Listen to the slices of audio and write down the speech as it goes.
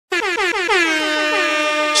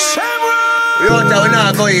We out there, we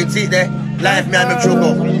not going, see there. Life me and make sure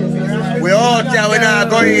go. We out there, we not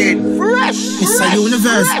going. Fresh. It's a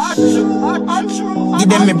universe. Give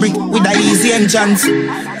them a brick with a easy engines.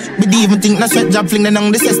 But even think na sweat job fling them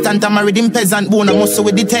on the assistant. I'm married in peasant bone. I muscle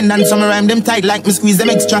with the tendon. Some rhyme them tight like me squeeze them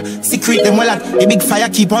extra. Secret them well at the big fire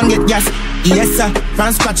keep on get gas. Yes sir,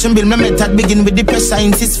 from scratch and build my method. Begin with the pressure,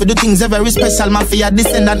 insist for the things that very special. Mafia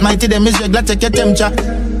descendant, mighty them is regular, take your temperature.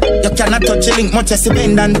 You cannot touch a link much as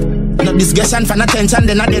dependent. No discussion for attention,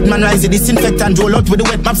 then a dead man rise the disinfectant. Roll out with the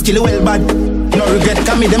wet map, skill well bad. No regret,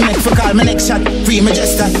 come me them neck for call my next shot. Free my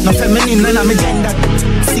gesture, no feminine, none of me gender.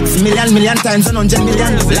 6 million times and 100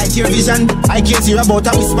 million. Like your vision, I can't hear about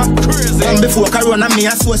a whisper. Long before Corona, me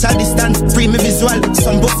a social distance. Free me visual,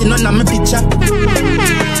 some posting on my picture.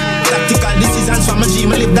 Tactical decisions from a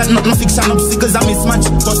dream, I live that not no fiction. Obstacles I mismatch,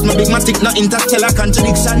 bust my big matic, no interstellar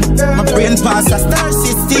contradiction. My brain pass a star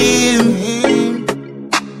system.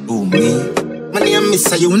 Oh me, my name is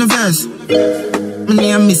a universe. My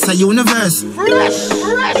name is a universe.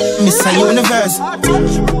 Miss a universe.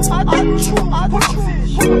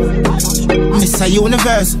 Miss a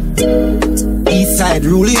universe. East side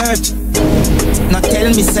rule the earth. Now tell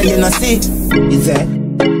me say you not see. Is that?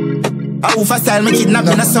 I over style me kidnap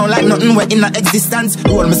me, no sound like nothing wet in a existence.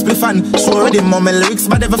 Roll me spliff and show them more my lyrics,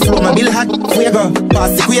 but ever flow my bill hot. Fuego,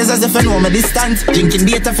 pass the quiz as if I know my distance. Drinking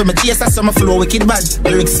data for my taste as some flow wicked bad.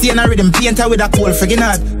 Lyrics stain a rhythm painter with a cold friggin'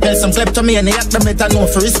 heart. Tell some clip to me and they act the better know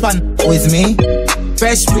for respond. Who is me?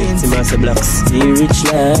 Fresh Prince. See Master Blocks. See rich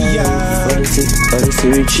lad. Yeah. What is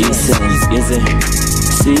rich? He says, yes sir.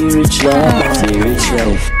 See rich lad. See rich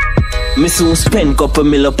lad. Me soon spend couple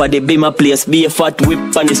mil up at the BIMMA place. Be a fat whip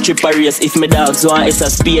and the stripper race. If me dogs want it's a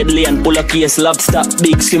spade lane. Pull a case, lobster,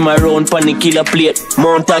 big swim around pan the killer plate.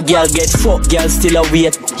 Mount a girl get fucked, girl still a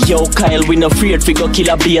wait. Yo Kyle, we no afraid fi go kill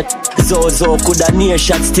a bait. Zozo coulda near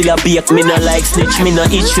shot still a bake. Me no like snitch, me no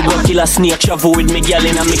itch fi go kill a snake. Travel with me girl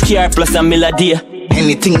in a me car plus a mill a day.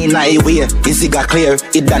 Anything in a way, is it got clear?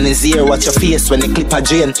 It done is here, watch your face when the clip a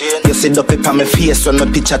drain. You see the pip on my face when my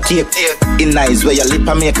picture tape. In eyes where your lip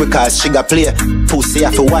a make because she got play. Pussy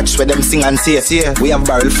have to watch where them sing and say. We have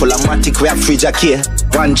barrel full of matic, we have fridge a key.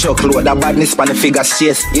 One chuck load of badness pan the figures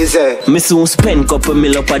chase. Yes sir. Me soon spend couple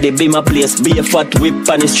mil up at the BIMMA place. Be a fat whip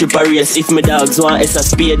and the stripper race. If me dogs want it's a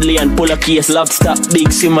spade lane. Pull a case, lobster,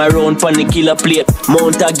 big swim around pan the killer plate.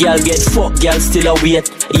 Mount a girl get fucked, girl still a wait.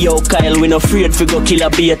 Yo Kyle, we no afraid fi go kill a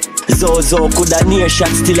bait. Zozo coulda near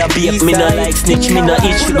shot still a bait. Me no like snitch, me no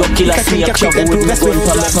itch fi go kill a snake. Travel with me gun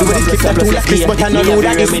from my but I know who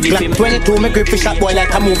that is. Glock 22, me grip fi shot boy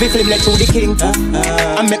like a movie film let through the king.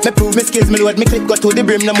 I make me prove me skills, me load me clip go to the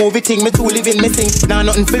brim. No movie thing, me too living me sing. Nah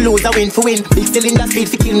nothing fi lose, I win for win. Big cylinder speed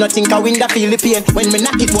fi kill nothing, I win that feel the pain. When me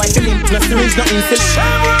knock it, boy feel him. No syringe, no insult.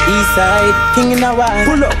 East side, king in a while.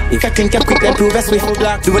 Pull up. If I think I'm quick, then prove us with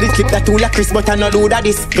Glock. Do the clip that too like Chris, but I know who that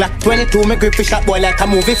is. Glock 22, me grip fi shot boy like a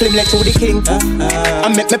movie film let through the king. I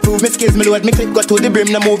make me prove me skills, me load me clip go to the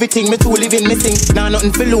brim. No movie thing, me too living me sing. Nah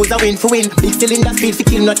nothing fi lose, I win for win. Big cylinder speed fi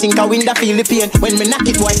kill nothing, I win that feel the pain. When me knock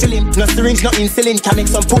it, boy feel him. No syringe, no insulin, can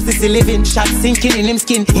make some pussy still living. Shot sinking in him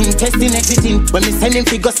skin, intestine exiting. When me send him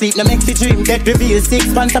fi go sleep, no make fi dream. Get reveal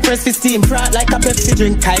 6 pants a press fi steam. Fraud like a Pepsi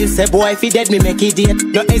drink. Kyle say boy fi dead, me make it date.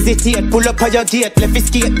 No hesitate, pull up on your gate. Left fi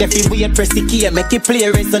skate, left fi wait, press the key. Make it play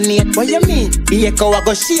resonate. What you mean? The echo I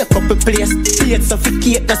go shake up a place. Plate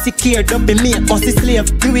suffocate, no secure, don't be mate, must be slave.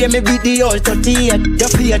 The way me beat the old 38. Your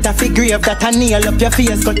plate a fi grave that a nail up your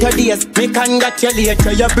face. Cut your days, me congratulate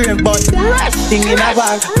you, your brave but thing in a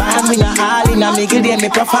war. Man, me no all in a middle day me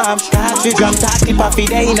perform. Cause we drum talk clip off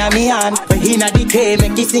day in a me hand. But in a decay,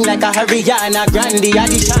 make it sing like a Hurricane, Grande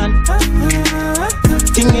addition.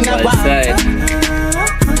 Thing in a war.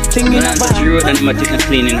 Thing in a war. You road and my take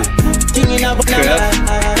cleaning. Thing in a war.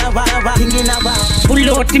 Pull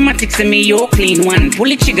automatic say me yo clean one.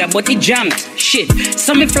 Pull it trigger but it jammed. Shit.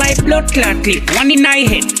 So me fly blood clot clip. One in eye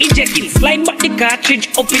head. Eject it. Slide back the cartridge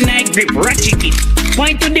up in eye grip. Ratchet it.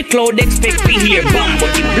 Point to the cloud, expect to hear bomb.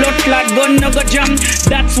 But the blood clot gun no go jam.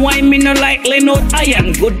 That's why me no like lay no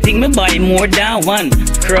iron. Good thing me buy more than one.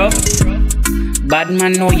 Crop. Bad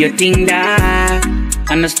man know you think that.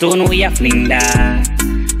 And the stone we a fling that.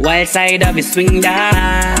 Wild side of a swing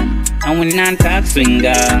that. And we not talk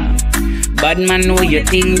swinger. Bad man know you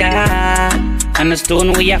think that. And the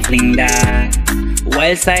stone we a fling that.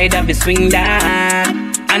 Wild side of a swing that.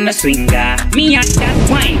 And and a swinger. Me at that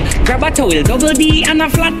wine. Grab a towel, double D and a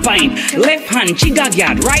flat pine. Left hand, chigga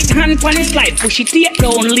yard. Right hand, pan it slide. Push it take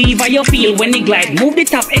down, leave how you feel when it glide. Move the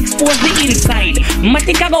top, expose the inside.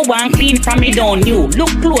 Matic go one clean from it down you. Look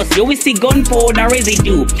close, you will see gunpowder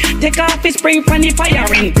residue. Take off the spring from the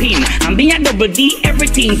firing pin. And be a double D,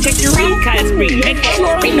 everything. Check your Rytikal spring. Make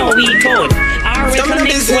sure we know we code. Alright, the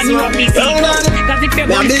next one you have the seat. Cause if you're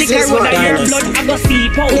going to stick a road of your blood, I go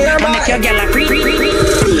sleep out. And make your girl a free.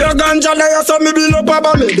 Your ganja there, so me build up a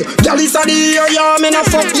bamid. Girl is a the area, me na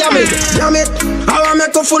fuck yamid. Yamid, I want me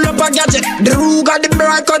to full up a gadget. The Ruga, the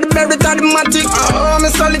Brick, the Berita, the Matic. Oh, me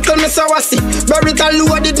so little, me so wassy. Berita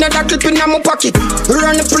loaded, not a clip in my pocket.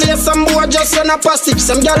 Run the place, some boy just on a passage.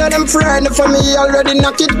 Some girl of them friend for me already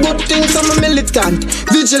knock it. Good things, I'm a militant,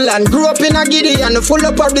 vigilant. Grew up in a Gideon, full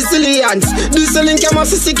up of resilience. This link, I'm a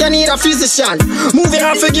sick, I need a physician. Moving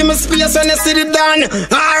off, give me space when I sit it down.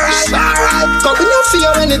 Alright, cause we don't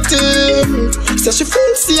fear anything. So she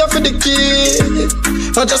feels safe for the kid.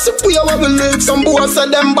 I just see where we live. Some boys say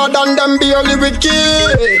them bad and them barely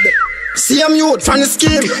wicked. See I'm youth from the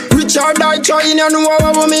scheme. Rich or die trying, you know what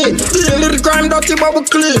I mean. Little crime dirty but we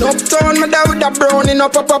clean. Uptown me there with a brownie, no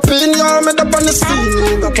pop up in. Y'all me up on the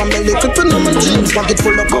scene. Up on belly, clipping on my jeans. Pocket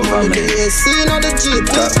full of money, the AC on the Jeep.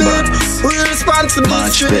 We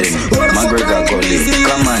responsibility. My brother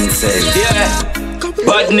come and say, yeah.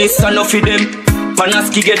 Badness enough of them.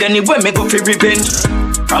 Panaski get anywhere, me go for revenge.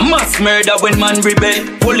 A mass murder when man rebel.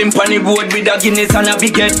 Pull him pan the road with a Guinness and a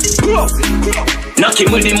big head. Knock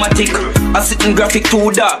him with the matic. A sitting graphic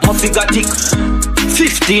too dark, must got tick.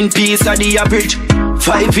 15 piece of the average.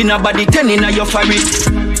 5 in a body, 10 in a your fabric.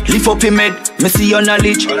 Lift up him head, me see your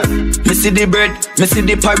knowledge. Me see the bread, me see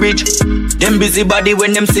the porridge. Them busy body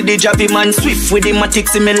when them see the jabby man. Swift with the matic,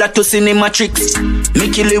 similar to cinematrix. Me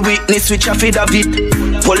kill the weakness, switch off it a bit.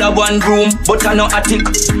 Pull a one room, but I no attic.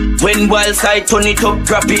 When wild side, turn it up,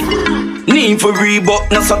 drop it. Need for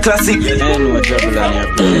Reebok, not so classic.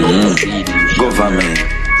 Government,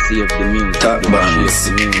 save the music, top bands,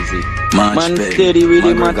 the music. Man steady with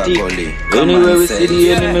the matic. Anywhere we see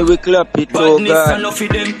the enemy, we clap it, oh God.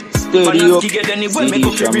 Steady up, CD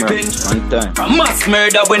revenge. A mass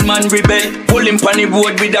murder when man rebel. Pull him pan the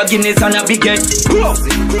road with a Guinness and a big head.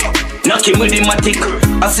 Knock him with the matic.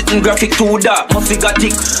 A sitting graphic too dark, must got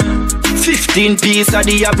tick. 15 piece of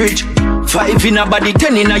the average. 5 in a body,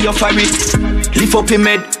 10 in a your fabric. Lift up him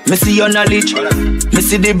head, me see your knowledge. Me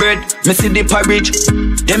see the bread, me see the porridge.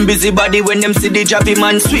 Them busy body when them see the jabby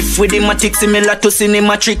man. Swift with the matic, similar to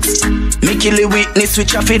cinematrix. Me kill the weakness,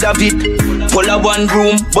 switch off it a bit. Pull a one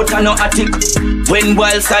room, but I no attic. When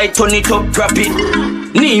wild side, turn it up, drop it.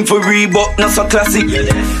 Need for Reebok, not so classic.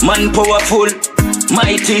 Man powerful,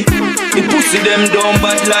 mighty. The pussy them down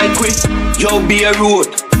bad like we. Yo be a road,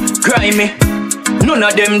 grimy. None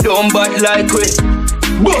of them down bad like we.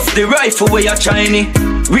 Bust the rifle where you're shiny.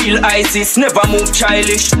 Real ISIS never move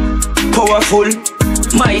childish. Powerful,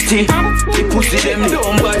 mighty. The pussy them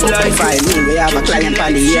down bad like by me, we have a client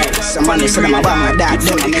on the air. Somebody said I'm about my dad,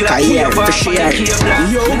 don't make a year for share.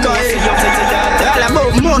 Yo, all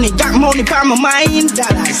about money, got money for my mind.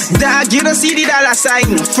 Dog, you don't see the dollar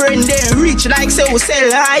sign. Friend they rich like say we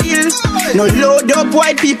sell oil. No load up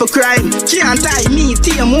white people crime. Can't tie me,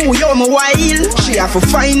 TMU, yo my while. She have to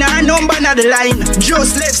find her number on the line.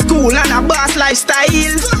 Just left school and a boss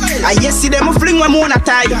lifestyle. I yes see them a fling when I'm on a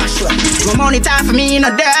tie. My money time for me in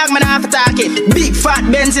a dog, man half a target. Big fat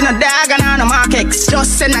Benz in a dog and on a market.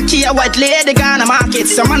 Just send a key a white lady gonna market.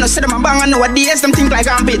 Some man no say them a bang and nowadays them think like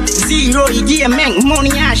I'm bit. Zero, you game, make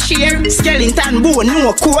money and share. Skeleton bone,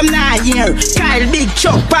 no comb nah here. Kyle big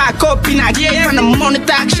chop, park up in a gear. And the money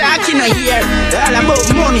talk shark in a year. All about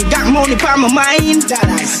money, got money for my mind.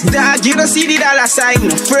 Dog, you don't see the dollar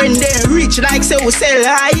sign. Friend they rich like say we sell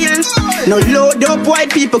oil. No load up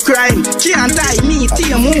white people crime. Can't tie me,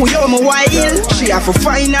 TMU, yo my while. She have to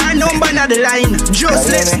find her number on the line. Just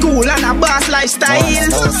left school and a boss lifestyle.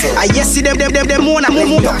 I yes see them wanna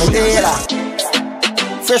move.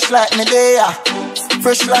 Fresh like me there.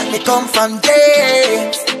 Fresh like me come from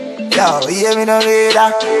there. Yo, hear me no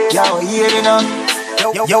radar. Yo, hear me no.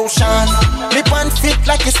 Yo, Sean, me pan fit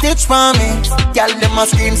like a stitch for me. Girl, them a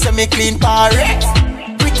scream so me clean party.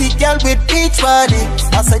 Pretty girl with beach body.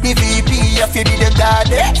 I say the VP, if you be the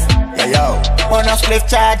daddy. Yo, wanna split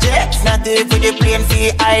charge it. Not take for the plane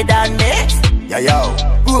fee, I done me. Yo,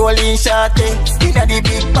 rolling shorty. Inna the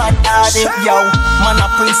big bad hardy. Yo, man a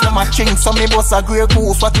prince, them a ching. So me boss a grey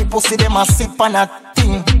goose. What the pussy, them a sip on a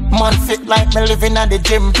thing. Man fit like me living at the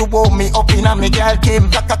gym. To blow me up in a me girl Kim.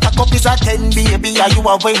 Cock up is a 10, baby, are you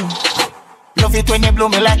a win? Love it when you blow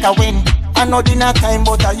me like a wind. I know dinner time,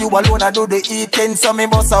 but you alone I do the eating. So me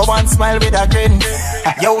bust a one smile with a grin.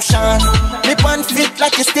 Yo, Sean, me pan fit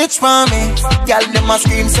like a stitch for me. Girl, them a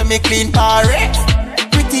scream, so me clean party.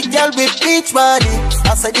 Pretty girl with beach body.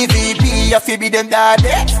 I said the VP, I feel be them daddy.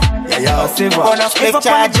 Yeah, gonna flip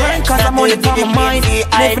charge it, cause I'm only for my mind.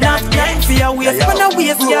 Never enough time for your waist, but no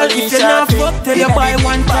waist, girl. If you're not fucked, tell you buy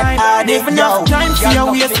one time. Never enough time for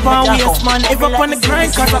your waist, for waist, man. If up on the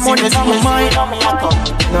grind, cause I'm only for my mind.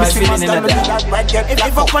 No, I'm feeling in that.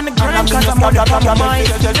 If up on the grind, cause I'm only for my mind.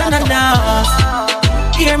 Nah.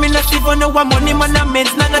 Hear me not even know what money man a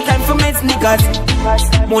meds. Not no time for meds, niggas.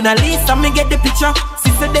 Mona Lisa, me get the picture.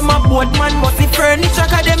 Sister them a board man, but the furniture.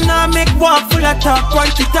 Cause them now make walk full of talk on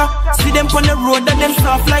Twitter. See them on the road and them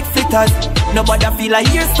soft like fritters. Nobody feel a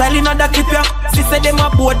hairstyle in other clip ya. Sister them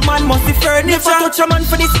a board man, must the furniture. Touch a man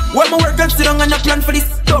for this. When my work and sit down and a plan for this.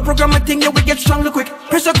 Don't program a thing, yeah, we get stronger quick.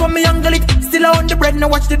 Pressure come me angle it. Still I on the bread, now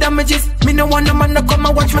watch the damages. Me no want no man to come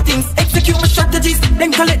and watch my things. Execute my strategies,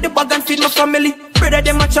 then collect the bag and feed my family. Brother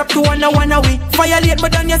them a chop to one away. Violate more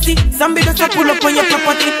than you see. Zombie just a pull up on your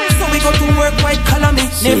property. So we go to work white collar me.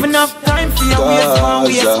 Never enough time for your waist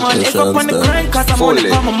man. If up on the grind, cause I'm only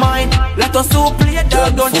for my mind. Let us all play a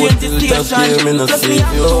dog, don't change the station. Just me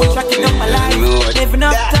have to track it up my life. Never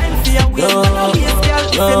enough time for your waist girl.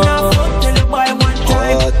 If you're not fuck, tell you buy one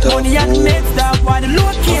time. Money and meds, that by the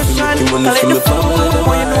location. Collect the phone,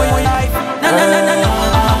 boy, you know your life. Nah.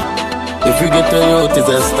 If you get to youth, it's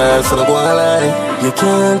a style, so don't go and lie. You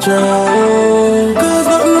can't try, cause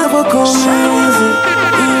nothing ever come easy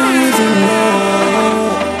now.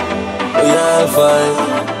 We all fight,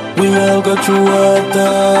 we all go through hard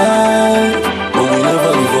times, but we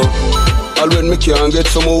never give up. All when me can't get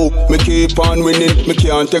some more, me keep on winning, me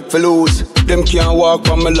can't take for lose. Them can't walk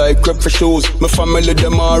on me like crep for shoes. My family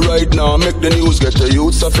them alright now, make the news. Get the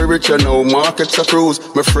youths off richer now, markets a cruise.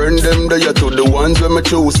 My friend them they are to the ones where me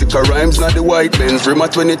choose. Sick of rhymes, not the white Benz, rim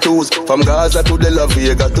at 22s. From Gaza to the La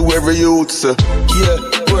Vega to every youth. Yeah,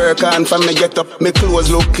 work on for me get up. My clothes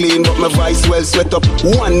look clean, but my voice well sweat up.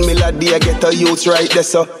 1 mil a day, get a youth right there,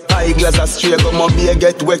 so. Eyeglass a straight, but my beer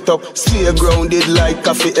get wet up. Stay grounded like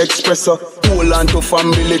coffee espresso. Hold on to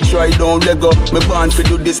family, try don't leg up. Me born for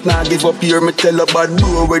do this, now give up here. Me tell a bad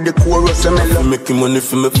bro where the chorus and me love. Making money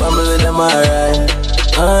for my family, them alright.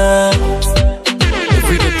 If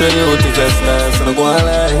we get to you, it's just style, so don't go and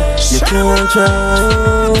lie. You can't try,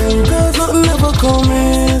 cause nothing ever come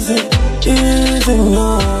easy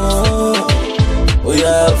now. We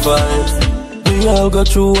all fight, we all go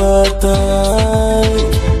through hard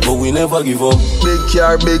times, but we never give up. Big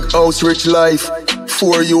car, big house, rich life.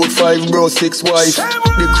 4 youth, 5 bro, 6 wife.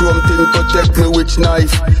 The chrome thing protect me with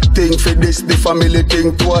knife. Think for this, the family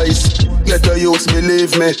think twice. Get a youth,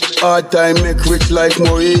 believe me. Hard time make rich life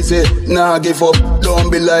more easy. Nah, give up, don't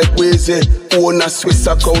be like Weezy. Own a Swiss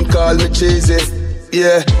account, call me cheesy.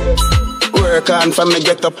 Yeah. Work on for me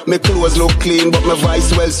get up. Me clothes look clean, but my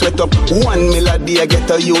voice well sweat up. 1 mil a day, get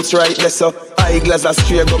a youth right there, so. Eyeglass a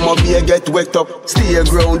straight, but my beer get wet up. Stay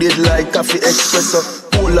grounded like coffee espresso.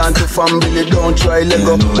 Hold on to family, don't try let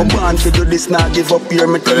go. But born to do this, now give up here.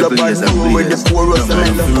 Me tell a bad bro with the chorus and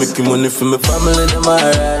me love. Making money for my family, them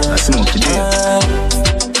alright. I smoke today.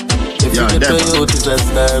 Yo, Devil. Yo,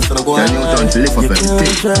 Newton to lift up everything.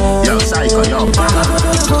 Yo, Psycho, yo.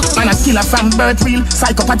 Man a killer from birth real.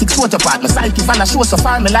 Psychopathic sociopath. My psyche fan a show so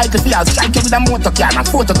far. Me like the fears. Strike you with a motor car and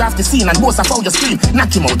photograph the scene and boast of how you scream.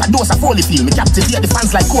 Knock him out, a dose of holy feel. Me captivate the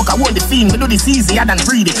fans like coke, I hold the fiend. Me do this easier than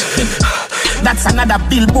breathing. That's another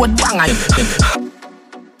billboard banger.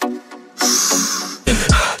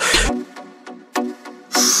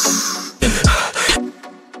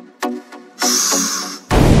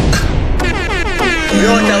 We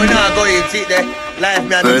out there, we not going, see there. Life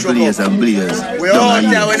me and the trouble. We out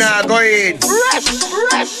there, we not going.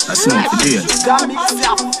 I smoke for days.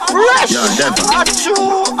 Yo, Devil.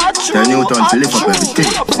 Yo, Newton to lift up everything.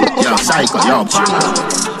 Yo, Psycho, yo,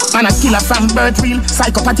 Man a killer from birth real.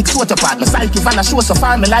 Psychopathic sociopath. My psyche fan a show so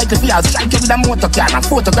far. Me like the fears. Strike you with a motor car and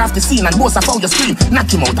photograph the scene and boast of how you scream.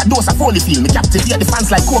 Knock him out, a dose of holy feel. Me captivate the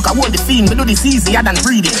fans like coke, I hold the fiend. Me do this easier than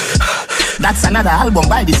breathing. That's another album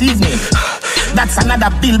by this evening. That's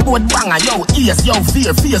another billboard banger. Yo, ears, yo,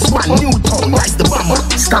 fear, fierce one. Newton, rise the bomber.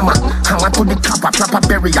 Stammer, hammer to the copper, proper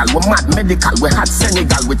burial. We mad medical, we had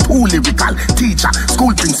Senegal. We too lyrical. Teacher,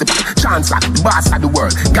 school principal, chancellor, the boss of the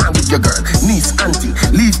world. Gone with your girl, niece, auntie,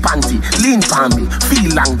 leave panty, lean for me,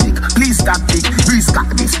 feel long dick. Please stop dick, breeze cock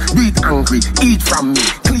this, do it angry, eat from me,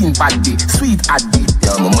 clean body, sweet addy.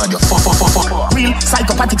 Yo, my mother, real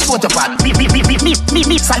psychopathic sociopath. Me,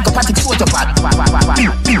 psychopathic sociopath.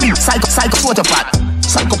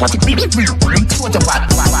 Psychopathic, psychopathic, sociopath.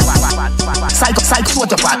 Psycho,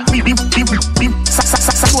 sort of part. Real,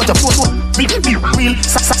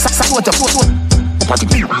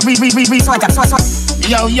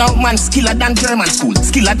 Yo, man, skiller than German school,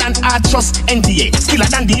 skiller than art trust NDA, skiller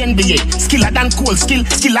than the NBA, skiller than cool, skill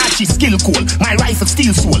archie, skill cool. My rifle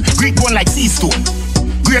steel soul, Greek one like sea stone.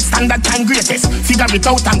 Great standard time greatest. Figure it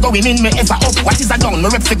out, I'm going in, me ever up. What is a down? Me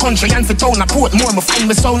rep the country and for town a port. More me find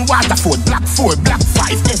me sound Waterford. Black 4, Black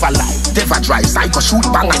 5, ever live. Never drive, psycho shoot,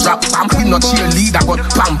 bang a drop, bam. We not cheerleader, but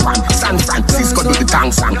pam pam. San Francisco do the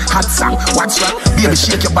tang sang. Hot sang, what's right? Baby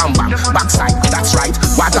shake your bam bam. Backside, that's right.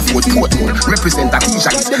 Waterford, Portmore. Represent a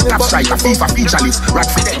featurelist. Top striker, FIFA featurelist. Rat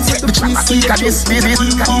for them, set the track. Speak of this, baby.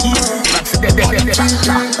 Rat for them, we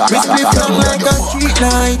split down like a street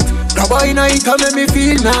light. The boy night and make me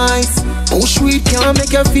feel nice. Oh sweet can't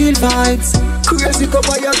make you feel vibes. Crazy go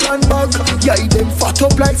buy a grand bag. Yeah, them fat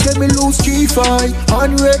up like say me lose 3-5.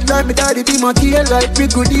 On red like me daddy be my tail light.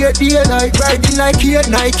 Big good daylight. Riding like here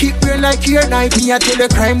night. Keep rain like here night. Me I tell the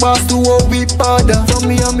crime boss to how we bother. From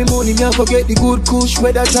me and me money me I forget the good kush.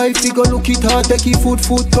 Whether drive figure look it hard. Take it food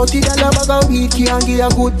 $30 bag of weed can't give a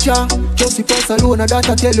good job. Just the price alone that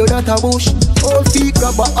I tell you that a bush. All feet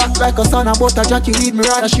grab a act like a son of butter. Jackie with me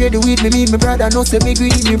rather share the weed me meet me brother. No say me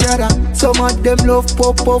greedy me brother. Some of them love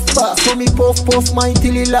puff fast. So me puff mine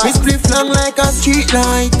till he last. Me split long like a street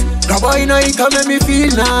light. The boy night can make me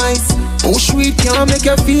feel nice. Oh sweet can't make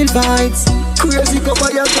you feel vibes. Crazy go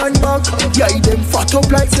buy a grand bag. Yeah, them fat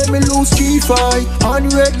up like say me lose 3-5. On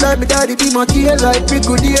red like me daddy be my tail light. Big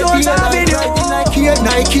good daylight. Riding like here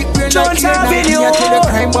night. Keep rain like here night. Me I tell the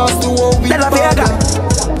crime boss to how we bother.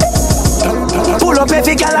 Pull up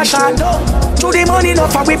every gal a shot up. To the money no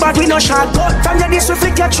for we bad we no shot up. From your this we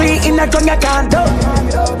flick your tree in a gun you can't do.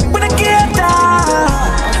 When I get down,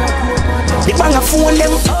 the bang a phone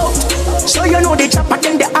them out. So you know the chopper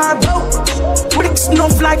them they are out. With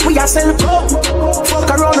snuff like we are sell coke.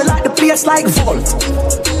 Fuck around we like the place like vault.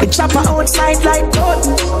 The chopper outside like gold.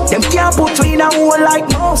 Them can't put you in a hole like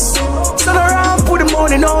mouse. Turn around put the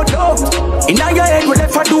money no doubt. In your head we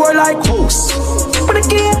left a door like house. When I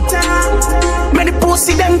get down, many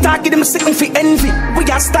pussy them talk, give them sickin' for envy. We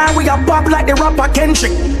got style, we got pop like the rapper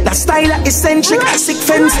Kendrick. That style like eccentric, I sick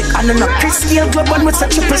fancy. And then a Chris Scale Club one with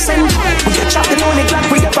such a percent. We get chopping on the clock,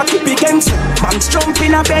 we ever keep against it. Banks jump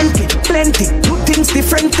in a Bentley, plenty. Do things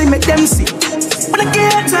differently, make them see. When I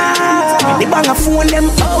get down, the bang a phone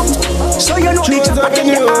them out. So you know the chopper them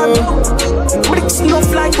the arm. But it's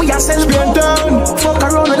enough like we are selling down. Fuck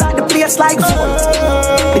around we like the place like vault.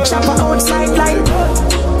 The chopper outside like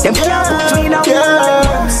them can't put me in a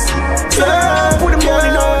house. Put the money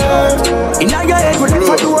on. In your head we left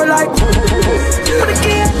a door like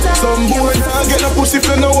some boy can't get a pussy if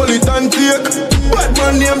you no hold it and take. Bad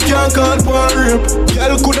man name can't call for rape.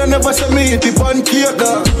 Girl coulda never say me eat the pancake.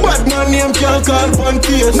 Bad man name can't call for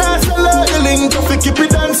case. Nah sell out the link to keep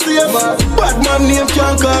it and safe. Bad man name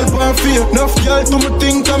can't call for fear. Enough girl to me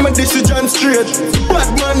think I'm a decision straight. Bad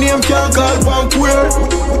man name can't call for queer.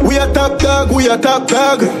 We a top dog, we a top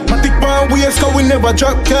dog. Matic man waste cause we never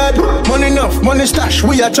drop card. Money enough, money stash,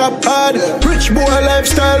 we a chop hard. Rich boy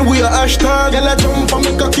lifestyle, we a hashtag. Girl a jump on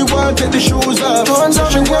me cocky, want take the shoes off.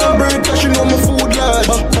 She want break cause she know my food large.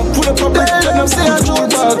 Put up a brick and I'm still tool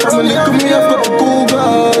bag. Come and lick me up with the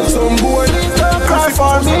Google. Some boy don't cry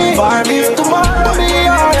for me. If tomorrow me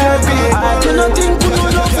or happy, I do not think you do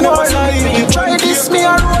enough more like me. Try this me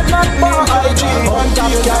a road not bar IG. On top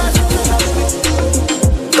gang.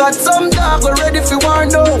 Got some dog already if you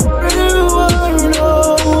want no.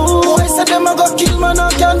 Boy said them I got kill man I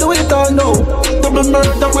can't do it all no. Double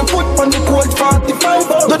murder we put on the cold 45.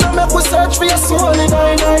 Don't make we search for your soul in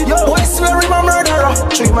the night. Boy swear him a murderer.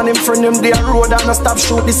 3 man in front them they a road and a stop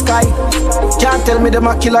shoot the sky. Can't tell me them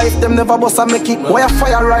a killer if them never bust a make it. Why a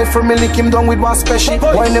fire rifle me lick him down with one special.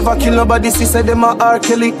 Why never kill nobody see say them a R.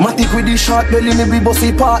 Kelly. Matic with the short belly me be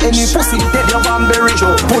bossy pa any pussy. Dead your Van Berry.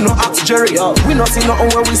 Put no axe Jerry. We no see nothing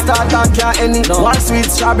where we start and can't any. One sweet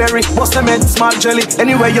strawberry. Bust them head small jelly.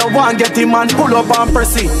 Anywhere you want get him and pull up and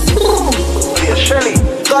press it. Shelly.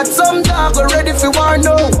 Got some dog already if you want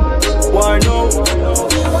no. Why no?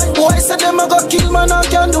 Boy said them I got kill man I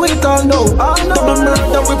can't do it all no. Double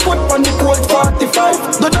murder we put on the cold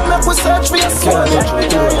 45. Don't make we search for your soul.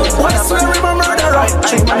 Boy swear him a murderer.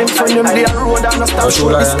 3 man in front them they a road and a stop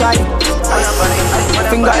shoot the sky.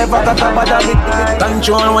 Finger ever got a bad habit.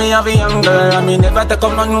 Control when you have a young girl. I mean never take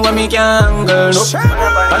up nothing when me can't girl. No.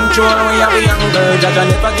 Control when you have a young girl. Jaja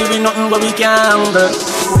never give you nothing when me can't girl.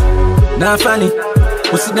 Nah funny.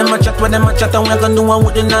 We see them a chat when them a chat and we gon' do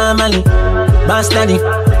what they normally. Boss daddy.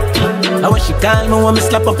 I wish she call me when me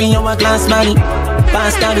slap up in your glass body.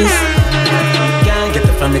 Boss daddies. Can't get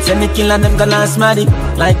the from it, any kill and them gonna smarty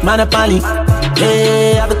like Monopoly.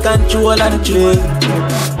 Yeah, have the control of the trade.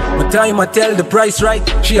 My time I tell the price right.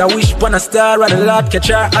 She a wish upon a star and the Lord catch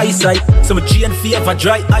her eyesight. So my chain favor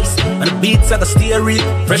dry ice and the beats are the steering.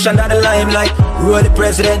 Fresh under the limelight. Roll the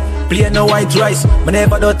president, play no white rice. Me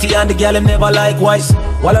never dirty and the girl him never likewise.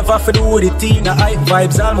 What if I for do with the teen, the hype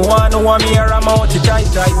vibes? I'm one me here, I'm out to tight.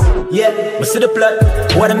 Yeah, me see the plot.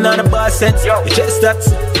 What them not the boss sense. You check the stats.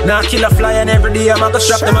 Now kill a fly and every day I'm a go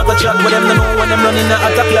strap them, I go chat with them. They know when them running the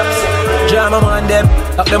attack laps. Jam them on them,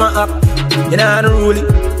 up them up. You know how to rule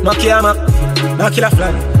it. Mock ya up, now kill a fly.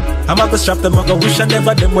 I'm a go strap them, I go wish I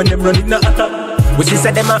never them when them running the attack. We see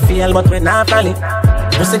say them a fail, but we not fall it.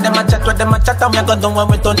 We see them a chat, with them a chat, and we go down when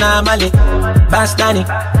we to normally. Bastani.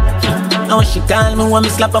 Now she call me when me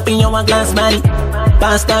slap up in your glass body.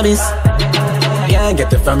 Pasta miss. Yeah,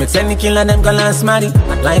 get it from it, send the killer, them go last smarty.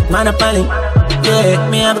 Like Monopoly. Yeah,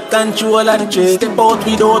 me have control of the trade. Step out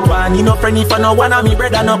without one. You no friendly for no one of me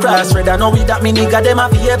brother, no cross redder. No with that me nigga, them a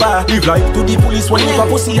favor. Live life to the police when you go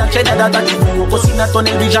pussy and cheddar. That I give you pussy not on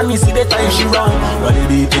every and me see the time she round. Rally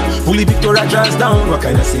beat it, fully Victoria draws down. What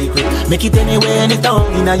kind of secret? Make it anywhere, any town.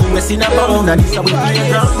 In a US, in a pound. And this a we play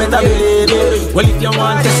ground, better believe it. Well, if you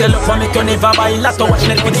want to sell up for me, you never buy lotto. Watch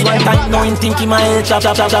Netflix one time, now in thinking my head, chop.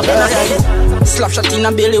 Slap shot in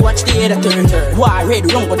a belly, watch the head a turn. Why red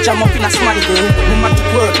run, but jam up in a smarty girl. Mama to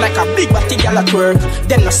work like a big batty gal at work.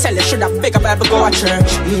 Then no sell it, should have beg a Bible go to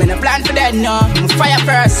church. Me no plan for that, no. I'm fire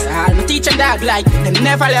first. I'm teaching dog like them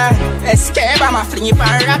never learn. Escape, I'm a fling it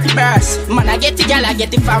on rapid burst. Man, I get the gal, I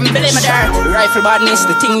get the family, my dirt. Rifle badness,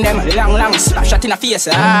 the thing them long. Slap shot in a face,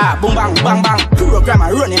 boom bang, bang bang. Program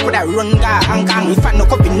a running, put a run gang. If I no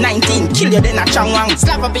copy 19, kill you then a chang wang.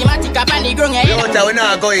 Slap up in my tick up and the grung, we out there, we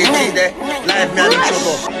not going in there. Life me and the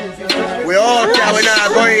trouble. We out there, we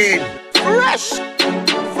not going. Fresh.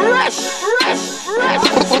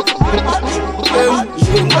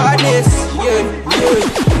 Goddess,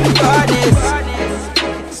 goddess.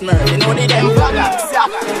 Smurf, you know they them buggers.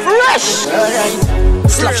 Fresh. Alright.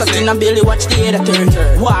 Slap shot in a belly, watch the head a turn.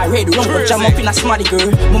 Why red run, but jam up in a smarty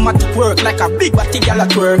girl. Mama to work like a big batty gal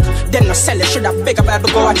at work. Then no sell it, should have beg a Bible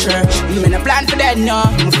go to church. Me no plan for that, no.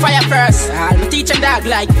 I'm fire first. I'm teaching dog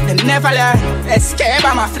like them never learn. Escape,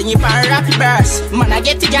 I'm a fling it on rapid burst. Man, I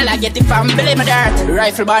get the gal, I get the family, my dirt.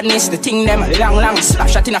 Rifle badness, the thing them long. Slap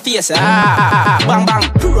shot in a face, bang bang.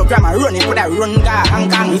 Program a running, put a run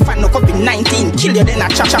gang. If I no copy 19, kill you then a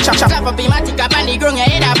chop. Slap up in my tick up and the grung your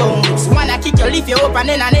head a bones. Wanna kick you, lift you up and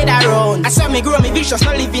then another round. I saw me grow me vicious,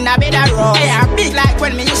 not live in a better road. Yeah, big like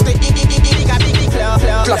when me used to big club.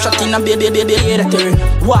 Clap shot in a baby, head a turn.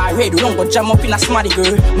 Why red run, but jam up in a smarty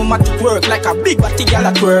girl. Mama to work like a big batty gal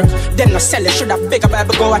at work. Then no sell it, should have beg a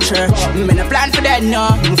Bible go to church. Me no plan for that,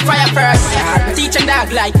 no. I'm fire first. I'm teaching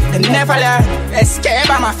dog like them never learn. Escape,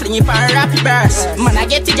 I'm a fling it on rapid burst. Man, I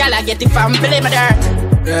get the gal, I get the family, my dirt.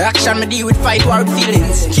 Action me deal with fight war with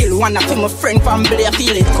feelings. Kill one of my friend, family, I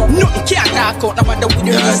feel it. Nothing can't talk out, no matter with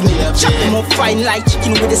the reasoning. Chop them up fine like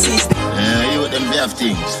chicken with the seasoning. You them have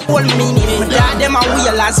things. All meaning, dad them a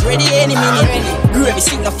wheelers ready any minute. Gravy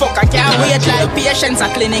sick no fuck, I can't wait like patience a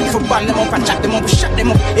clinic. For band them up and chop them up, shut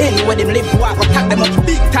them up. Anywhere them live, walk or tag them up.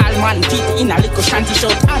 Big tall man, feet in a little shanty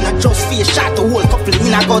shot. And not just face shot to whole couple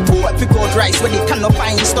in a gut. Whole pick out rice where they turn up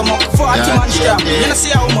in stomach. 40 man strap, you know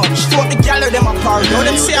see how much. Fuck the gal them apart, now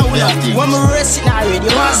them say how much. When we racing already,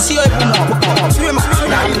 you wanna see how it come up. Swim up,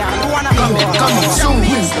 you wanna be here. Come on, so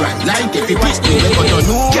like if you pitch me, we go to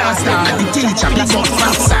know. Can't start the teacher, big up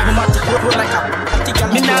faster.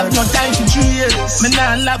 Me not have no time to chill. Me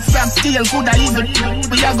not love from steel. Coulda even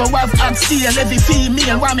we a go have at steel. Every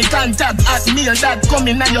female want me contact at meal. That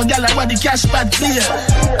coming now your gal want the cash pad clear.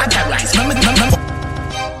 Otherwise, me.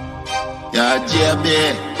 Yeah, JB.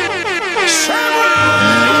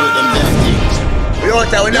 We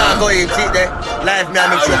out there, we not going. See there, life me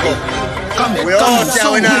and the trouble. We out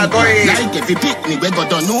there, we not going. Like if you pick me, we go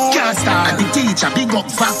to know. Can't start. And the teacher, big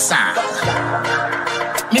up faster.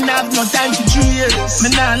 Me not have no time to chill. Me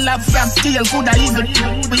not love from steel. Coulda even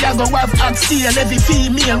we a go have at steel. Every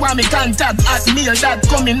female want me contact at meal. That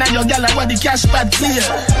coming now your gal want the cash pad clear.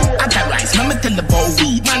 Otherwise, me tell the boy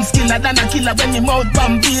we man skiller than a killer when you mouth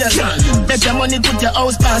bomb beer. Bet your money put your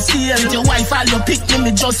house past steel. Your wife all your pick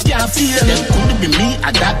me just can't feel. Them could be me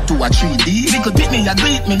adapt to a 3D. They could pick me a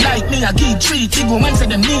greet me like me a key treat. They go man say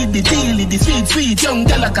them need the deal, the sweet. Young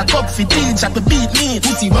gal like a cup for teach. I beat me.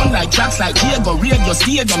 Pussy run like tracks like here go radio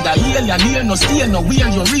stage. under alien. Here no stay no where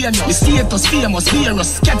you real no. The status famous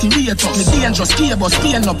virus, catty rate up. Me dangerous cables,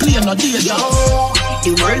 pay no play no danger.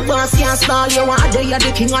 The world boss can't stall you. Are they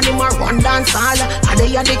the king and him a run dance all? Are they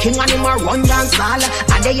the king and him a run dance all?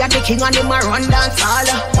 Are they the king and him a run dance all?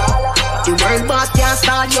 The world boss can't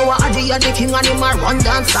stall you. Are they the king and him a run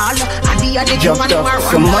dance all? Are they the king and him a run dance all?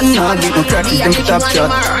 Some man now get no practice them top shot.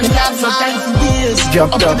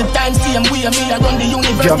 Up to the time same way. Me I run the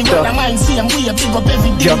university where the mind same way. Big up every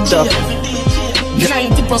day.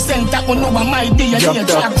 90% that will know my day.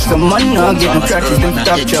 Some man now get no practice them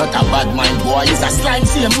top shot. A bad mind boy is a slime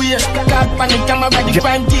same way. God panic I'm ready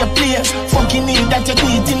crime to play. Fucking need that you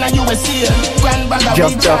tweet in a USA. Grand bag of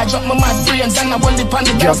recharge up my mad brains. And I want the pan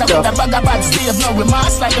the gas with a bag of bad slave. Now we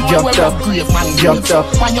mask like the man we're up grave man.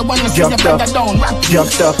 Why you wanna see your brother down? At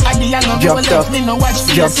the end of the left me no watch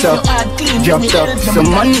for you. See your heart clean.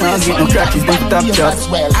 Some man now get no practice them top shot.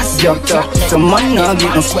 Some man now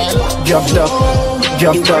get no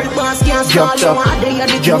jumped up.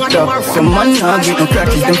 Some man now get no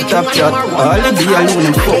practice them top shot. All the day alone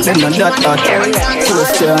and fuck them on that hot.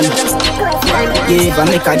 Question. Yeah, if I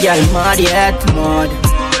make a girl mad yet, mad.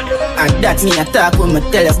 And that me attack when me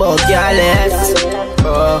tell about girls.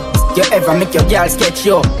 You ever make your girl sketch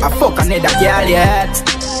you? I fuck another girl yet?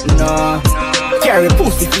 No. Carry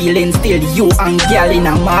pussy feeling still you and girl in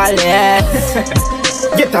a mall yet.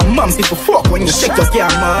 Get a man people fuck when you check your girl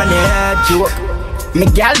money. Joke. Me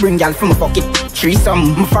gal bring gal from a pocket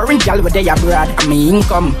threesome. My foreign gal with they abroad and me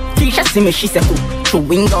income. Tisha see me, she say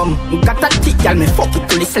chewing gum. Got that thick gal, me fuck it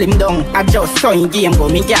till it slim down. I just saw in game go,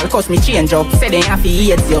 me gal cause me change up. Say they have to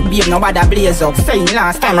hate you, babe nobody blaze up. Saying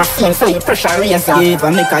last time I seen so you pressure raise up. If I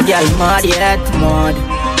make a gal mad yet, mad.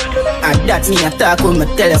 And that me attack when me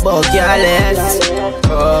tell about girls.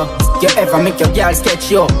 You ever make your gal sketch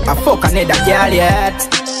you? I fuck another gal yet?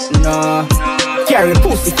 No. Carry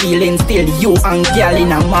pussy feeling still you and girl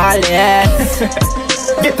in a mall.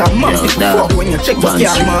 Get a man to fuck when you check your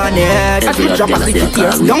girl money. As you drop a 60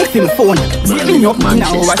 tears, don't feel phone. Bring up in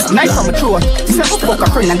hours, nice from a throat. Say fuck a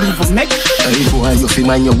friend and leave a make. Hey boy, you feel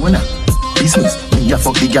man you wanna business. Me a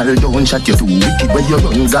fuck the girl, don't shut you too wicked. When you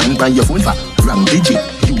run gun by your phone for wrong digit.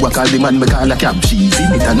 You a call the man, me call a cab. She's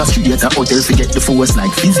in it and a street at a hotel, forget the force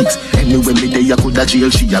like physics. Anyway, me day I could a jail,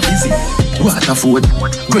 she a busy. Waterford,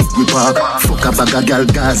 Gregory Park. Fuck a bag of girl,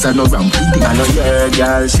 Gaza no ramp with it. I know your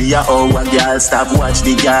girl, she a our girl. Stop watch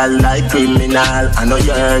the girl like criminal. I know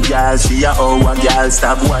your girl, she a our girl.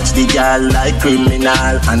 Stop watch the girl like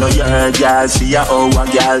criminal. I know your girl, she a our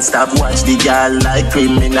girl. Stop watch the girl like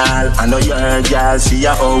criminal. I know your girl, she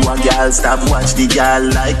a our girl. Stop watch the girl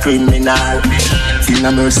like criminal. In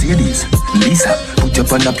a Mercedes, Lisa, put your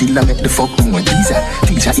on the pillar, make the fuck more teaser.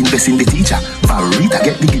 Teacher invest in the teacher. Barita,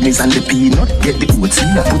 get the guineas and the peanut, get the oats in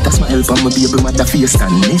her. Put a smile on my baby mother face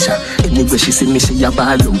and Nisha. Anyway she see me, she a ball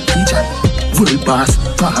out teacher. World boss,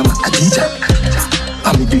 Palmer, a teacher.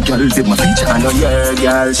 I'm the girl with my feature. I know your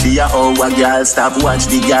girl, she a our girl. Stop watch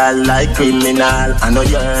the girl like criminal. I know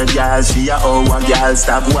your girl, she a our girl.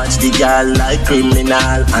 Stop watch the girl like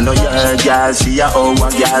criminal. I know your girl, she a our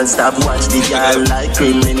girl. Stop watch the girl like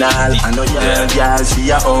criminal. I know your girl, she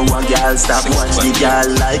a our girl. Stop watch the girl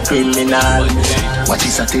like criminal. Watch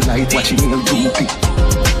his satellite, watch him real goopy.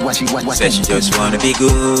 Watch it, watch. Said she just wanna be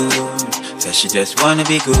good. Said she just wanna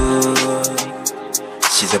be good.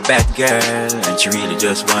 She's a bad girl and she really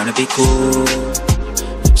just wanna be cool.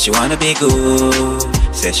 She wanna be good.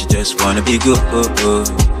 Said she just wanna be good.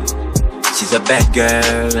 She's a bad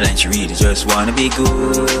girl and she really just wanna be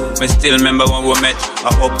good. Me still remember when we met. I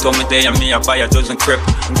up to my day and me I buy a dozen crepe.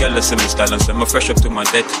 And girl listen me style and say me fresh up to my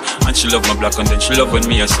death. And she love my black and then she love when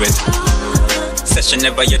me a sweat. Said she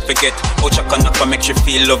never yet forget how Chakanaka make she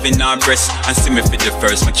feel love in her breast. And see me fit the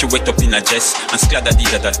first, make she wet up in her chest. And scared that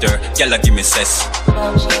either that her, girl give me cess.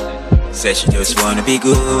 Said she just wanna be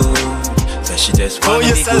good. Said she just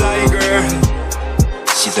wanna be good. Lie, girl.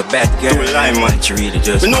 She's a bad girl and she really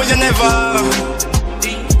just know you never.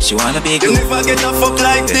 She wanna be good. You never get a fuck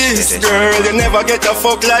like this, girl. You never get a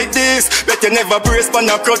fuck like this. Bet you never brace on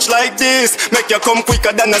a crutch like this. Make you come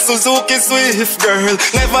quicker than a Suzuki Swift, girl.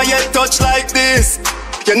 Never yet touch like this.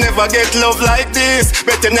 You never get love like this.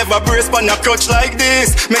 Bet you never brace on a crutch like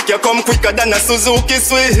this. Make you come quicker than a Suzuki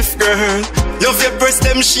Swift, girl. Love your breast,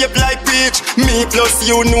 them shape like peach. Me plus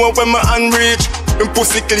you know when my hand reach.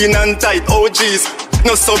 Pussy clean and tight, oh jeez.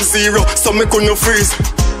 No sub-zero, so me couldn't freeze.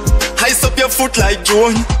 Ice up your foot like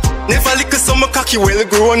Joan. Never lick Cause some cocky well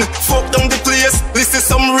grown. Fuck down the place, listen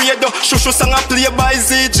some radio. Shushu song a play by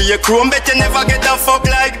ZG Chrome. Bet you never get a fuck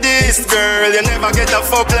like this, girl. You never get a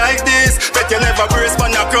fuck like this. Bet you never brace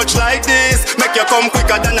on a crutch like this. Make you come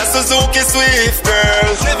quicker than a Suzuki Swift,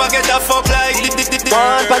 girl. Never get a fuck like this.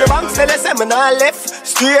 Band pan the bank, say they say me nah left.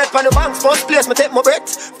 Straight pan the bank, first place me take my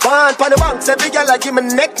breath. Band pan the bank, say big girl I give me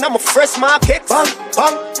neck, now my fresh market. Bang,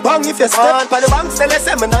 bang, bang if you step. Band pan the bank, say they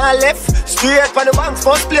say me nah left. Straight pan the bank,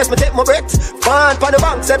 first place me take my breath. Band pan the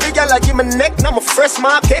bank, say big girl I give me neck, now my fresh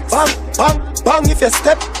market. Bang, bang, bang if you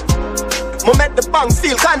step. Me make the bank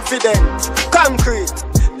feel confident. Concrete,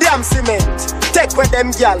 damn cement. Take with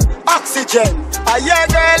them gal, oxygen. Yeah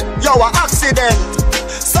girl, yo a accident.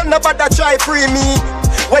 So nobody try free me.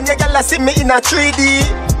 When your girl see me in a 3D.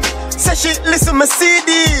 Say she listen me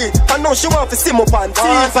CD. I know she want to see me on TV.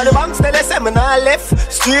 Band for the banks, tell her say me nah left.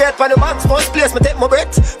 Straight for the banks, first place me take my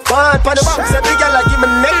breath. Band for the banks, every girl I give me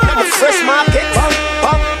neck, now my fresh market. Bang,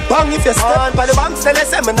 bang, bang if you step. Band for the banks, tell her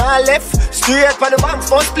say me nah left. Straight for the banks,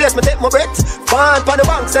 first place me take my breath. Band for the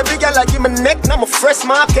banks, every girl I give me neck, now my fresh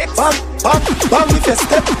market. Bang, bang, bang if you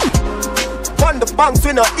step. On the banks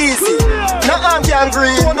we not easy. No angry and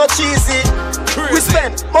green, no cheesy. We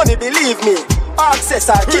spend money, believe me. Access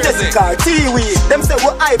our Rytikal, TV. Them say we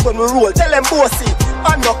hype when we roll, tell them bossy.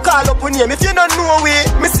 And no call up with name if you don't know we.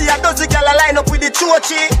 Me see a dozen gal a line up with the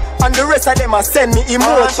chochi. And the rest of them a send me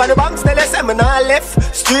emoji. For the banks, tell them say me nah left.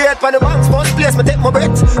 Straight for the banks, first place me take my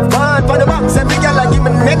breath. Band for the banks, every gal a give me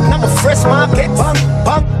neck, now my fresh market. Bang,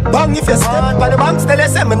 bang, bang if you step. For the banks, tell them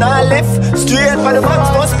say me nah left. Straight for the banks,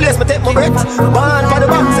 first place me take my breath. Band for the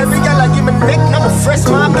banks, every gal a give me neck, now my fresh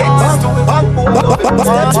market. Bang, bang,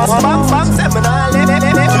 bang, bang, say me nah left.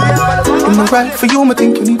 I'm right for you, I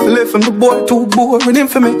think you need to live from the boy too boring him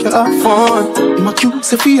for make you have fun. I'm a cute,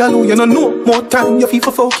 say feel alone, you don't know more time, you feel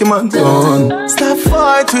for fuck your man done. Stop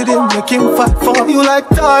fight with him, make him fight for you like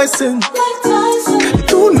Tyson. You're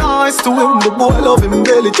too nice to him, the boy love him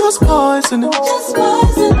barely, just poison him.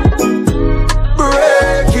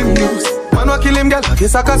 Breaking news, man wa kill him, girl, I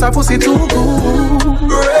guess I cause her pussy too good.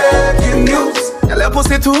 Breaking news, girl, your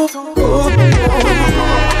pussy too good.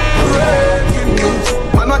 Breaking news,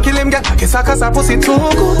 man wa kill him, girl, I guess I cause her pussy too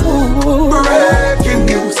good. Breaking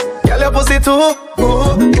news, girl, your pussy too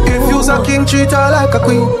good. If you's a king, treat her like a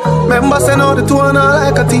queen. Remember, say no, the two are not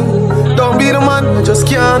like a team. Don't be the man, I just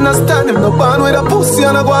can't understand him. No band with a pussy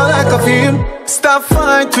and I go like a film. Stop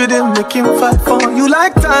fight with him, make him fight for you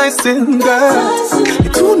like Tyson, girl.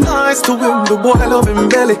 You're too nice to him, the boy love him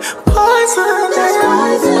belly. Poison,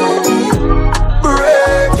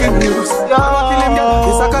 breaking news, kill him, girl,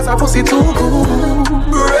 it's a cause her pussy too good.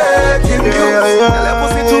 Breaking news, girl, her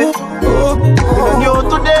pussy too good. And you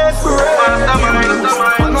today,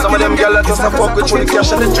 some of them girl that just a fuck with the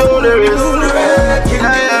cash and the jewelry.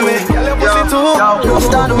 I'm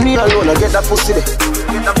standing me alone, I get that pussy there.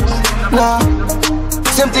 Nah,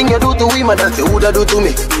 same thing you do to women that you woulda do to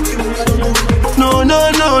me. No, no,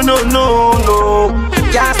 no, no, no, no.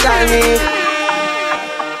 Can't style me.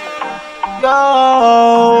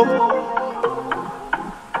 Yo.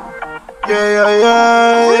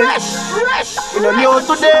 Yeah. We don't know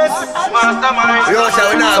today. We all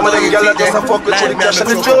shall not some of them girl that just a fuck with the cash and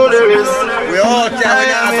the jewelry. We all shall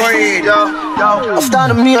not go in. I'm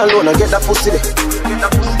standing me alone, I get that pussy there.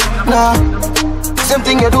 Nah, same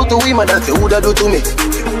thing you do to women that you woulda do to me.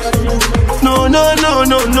 No, no, no,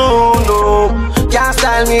 no, no, no. Can't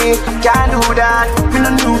style me, can't do that. Me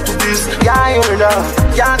not new to this, yeah, you know.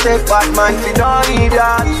 Can't take bad man, she don't need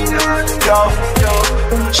that. Yo.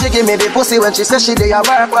 She give me the pussy when she says she dey a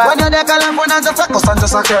work. When you dey call her phone and just a cuss and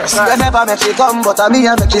just a curse. You never make she come, but me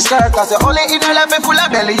I make she skirt. Cause you only in her life me full of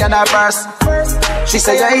belly and her purse. She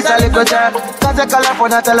say you eat a little jerk. Cause you call her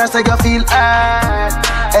phone and tell her say you feel hurt.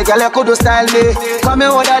 Hey girl, you could do style me. Come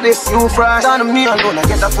here, what that is, you fresh. Down to me alone, I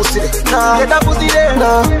get that pussy there. Nah, get that pussy there.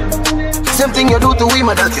 Nah, same thing you do to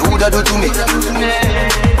women that you woulda do to me.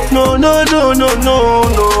 No, no, no, no, no,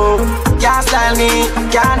 no. Can't style me,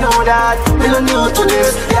 can't do that. Me no new to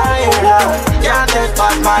this, yeah, you know. Can't take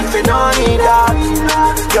bad man, we don't need that.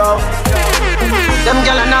 Yo. Them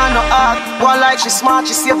girl are no art. One like she smart,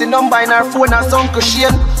 she save the number in her phone as Uncle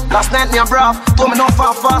Shane. Last night me a brav, told me no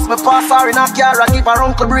fast, me pass her in a car, I give her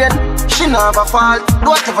uncle brain. She never fault,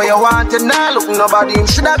 do whatever you want, and now look nobody,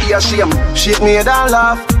 should I be ashamed? Shake me and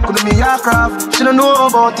laugh, couldn't be your craft. She don't know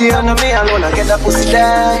about it, and me alone, I get that pussy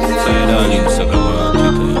there.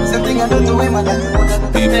 Same thing I do to women,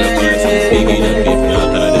 people are speaking and people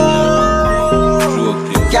are telling them.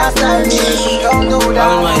 Can't stand me, don't do that.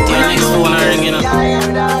 Almighty, next phone I ring, you know.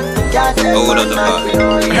 Hold on the back.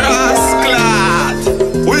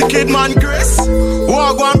 Wicked man Chris,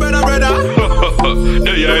 walk one brother.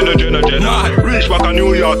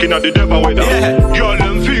 New York in the devil weather. Girl,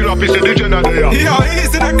 them feel up, it's the general there. Yo,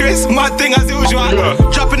 easy the Chris, mad thing as usual.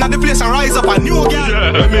 Dropping at the place and rise up a new girl. Yeah,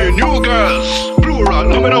 I mean new girls, plural.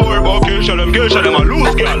 I'm not worry about Keisha, them a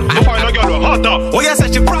loose girl. I find a girl hotter. Oh, you said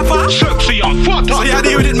she proper? Sexy and fatter. So you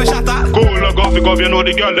deal with it, me shatter? Go look off because you know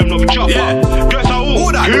the girl, them no chopper. Guess who?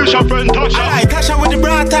 Who that? Keisha friend Tasha. Aye, Tasha with the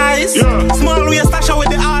broad eyes. Small waist Tasha with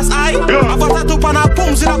the ass eye. I got a top on her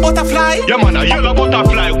pumps with a butterfly. Yeah man, a yellow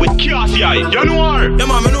butterfly with classy eye. You know her? Yeah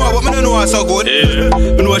man, I know her, but I don't know her so good.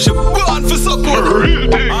 I know she born for so good. Real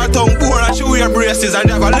thing. Her tongue poor and she wear braces and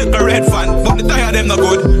have a little red fan. But the tire them not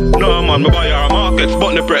good. No man, me buy her markets,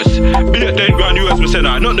 but the press. Be a 10 grand US, me send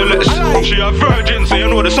her, nothing less. She a virgin, so you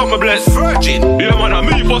know the summer bless. Virgin? Yeah man, I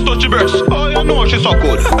me first touch your breast. Oh, you know she so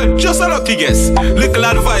good. Just a lucky guess. Little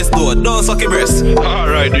advice though, don't suck your breast.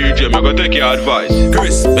 Alright DJ, me go take your advice.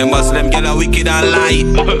 Chris, remember them get a wicked and lie.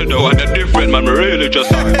 No one that different man, me really just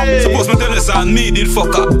Suppose me tell you son, me did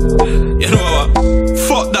fuck up. You know what?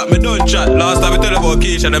 Fuck that, me don't chat. Last time I tell about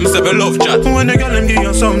Keisha, them say me love chat. When the girl them give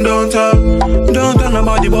you some, don't tell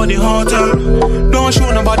nobody body hotel. Don't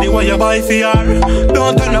show nobody where you buy for.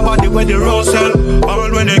 Don't tell nobody where the rose sell.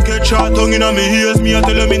 All when they catch her tongue in me ears, me I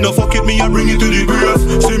tell them me no fuck it, me I bring it to the grave.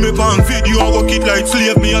 See me pan video, I walk it like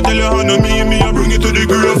slave. Me I tell you how no me I bring it to the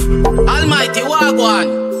grave. Almighty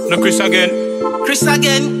Wagwan. No Chris again. Chris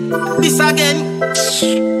again, this again.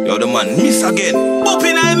 Yo, the man, miss again.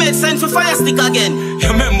 Open I made send for fire stick again. You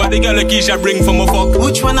remember the girl Keisha bring for my fuck?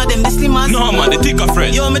 Which one of them, the slimmers? No man, the thicker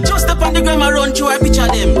friend. Yo, me just up on the gram and run through a picture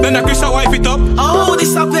of them. Then the Chris wipe it up. Oh,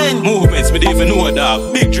 this happen. Movements, me don't even know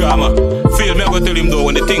that. Big drama. Feel me, I go tell him though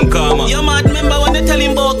when the thing calmer. Yo man, remember when they tell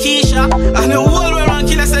him about Keisha? And the whole way around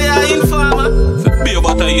killer say you're informer. Be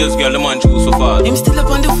about a years girl, the man choose so far. Him still up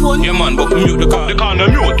on the phone? Yeah man, but mute the car. The car no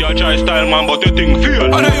mute, you try style man, but the thing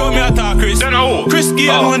feel. I know you me attack Chris. Then how? Chris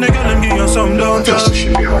Gill, when the girl them give you some, don't tell.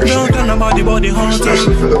 Don't tell nobody body haunted.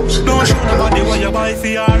 Don't show nobody what you buy for.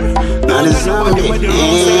 Now the zombie,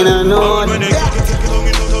 and I know that.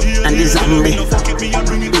 And the zombie,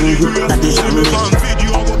 and the zombie.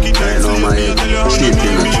 I know my shit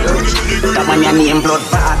in the church. That one your name blood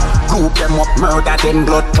bad. Group them up, murder them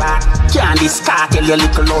blood clot. Can't this cartel your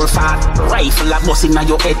little old fat. Rifle a bust inna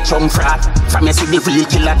your head chum frat. From you see the real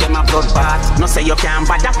killer them a blood bath. No say you can't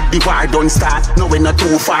bother, the war don't start. No we not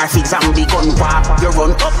too far, fix zombie gun walk. You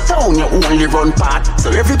run uptown, you only run part.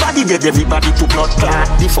 So everybody dead, everybody to blood clot.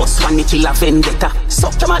 The first one the killer vendetta.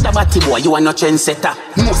 Suck your mother batty boy, you are no trendsetter.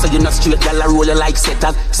 No say you not straight, gyal a roll you like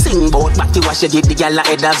setter. Sing bout batty wash you give the gyal a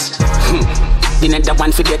headers. The nether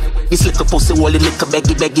one forget. This little pussy wall, little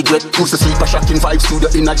beggy dread. Used to sleep a shocking vibes to the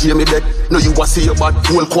inner Jamie bed. No you a see about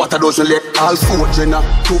whole quarter dozen let. All 4 Jenna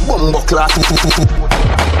to bumbo class.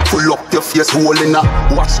 Pull up your face hole in a.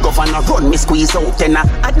 Watch governor run me squeeze out in a.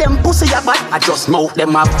 A them pussy a bad, I just mouth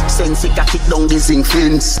them up. Sense it a kick down the zinc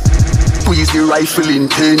fence. Squeeze the rifle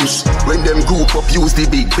intense. When them group up use the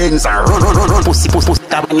big Benz and run. Pussy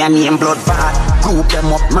that when your name blood bad. Group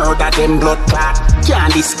them up, murder them blood clot.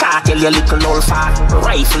 Can't this cartel your little old fat.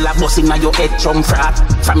 Rifle a bust inna your head chum frat.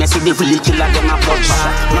 From you see the real killer them a blood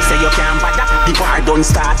bad. No say you can't bother, the war don't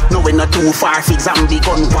start. No we not too far, fix zombie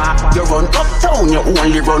gun walk. You run uptown, you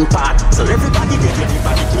only run part. So everybody dead,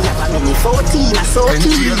 everybody kill a mini 14 or so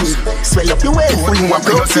keen. Swell up your way, full of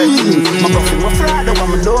protein. My coffee was fraud, the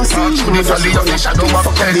woman don't see. Me just don't shadow up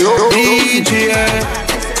the DJ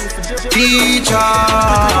Teacher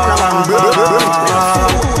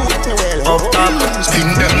Up top, spin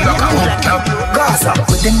them like a up top. Gaza,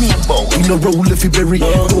 with the name bow in a roll if you bury.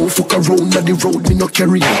 Don't fuck around on the road, me no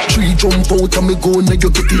carry. 3 jump out and me go, now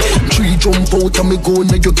you get it. 3 jump out and me go,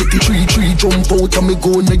 now you get it. 3 jump out and me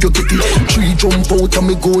go, now you get it. 3 jump out and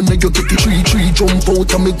me go, now you get it. 3 jump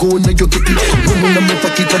out and me go, now you get it. Running on my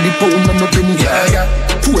pocket and the pound and no penny.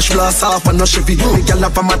 Push blast off and no Chevy. Me gyal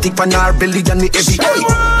have a matic on her belly and the heavy.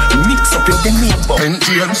 Mix up your name bow. St.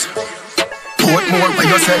 James. Put more where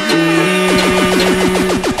you say.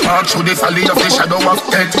 Talk through the valley of the shadow of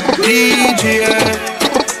death. DJ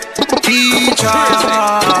Teacher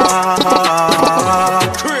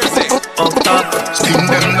Up top, spin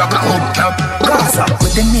them like a up top. Gaza,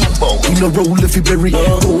 with the name bow in a roll if you bury.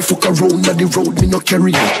 Don't fuck around on the road, me no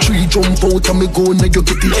carry. 3 jump out and me go, now you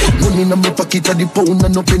get it. Money in my pocket and the pound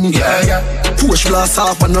and no penny. Push blast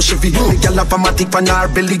off and no Chevy. Me gyal have a matic on her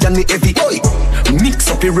belly and the heavy.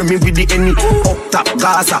 Mix up your me with the any. Up top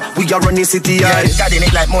Gaza, we are running city. Yeah, got in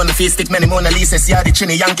it like Mona Face, stick many Mona Lisas. Yeah, the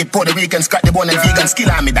Trini Yankee, Puerto Rican, scratch the bone and vegan.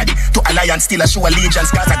 Skill army daddy, to alliance, still a show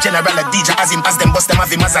allegiance. Gaza general a DJ, as him, as them bust them,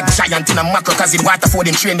 have him as a giant in a macro. Cause in water for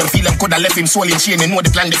them, train them, feel them, coulda left him soul in chain. You know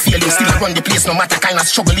the plan, they feel you. Still I run the place, no matter kind of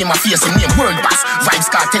struggle in my face. The name world boss, Vybz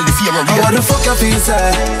Kartel, the fear of real. What the fuck you feel, sir?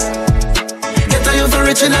 Get a youth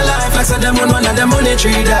rich in a life like so them on one of them money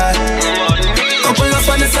tree that. Couple up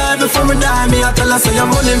on the side before me die, me I tell her say your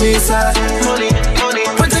money me, sir.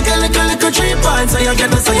 But take a little 3 points, so you get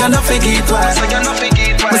this, so you're not figgy twice. So you're not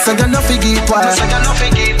figgy twice. So you're not figgy twice. So you're not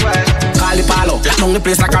figgy twice. Cali Palo, lock down the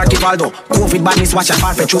place like Archivaldo. COVID badness, watch a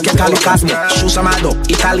farfetch, you get Cali Cosmo. Shoe Samado,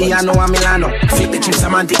 Italiano and Milano. Flip the chips,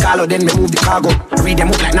 Amanticalo, then me move the cargo. Read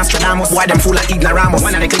them up like Nostradamus, why them full of ignoramos.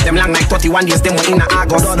 Man, they clip them long like 31 days, them were in the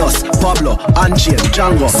Argos. Dodos, Pablo, Anchiel,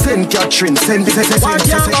 Django, Saint Catherine, Saint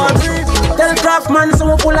Tell Craftman, so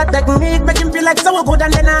we full of technique, make him feel like so good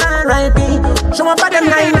and then R.I.P. Show up at them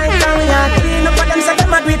 9 nights, and we are clean up for them, say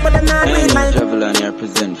them a do it, but them not do it like. Travel and here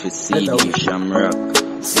present for CD, Shamrock.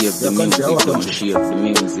 Save the music, don't shape the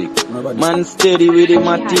music. Man steady with the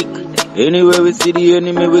matic. Anywhere we see the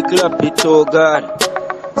enemy, we clap it, oh God.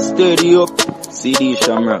 Steady up, CD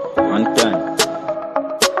Shamrock, on time.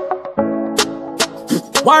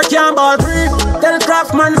 War can't ball free. Tell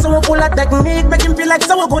Craftman so we full of technique, make him feel like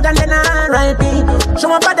so good and then R.I.P.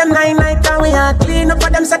 Show up at them 9 nights and we are clean up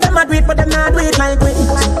for them, say them a do it, but them not do it like we.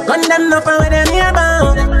 Gun them up and where them here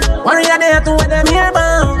bound. Warrior there to where them here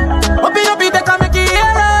bound. Up it, they come make it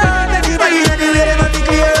here. Everybody hear the way them a be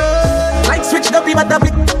clear. Like switch the beat, but the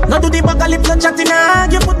blick. Now do the back a lip, not chat in a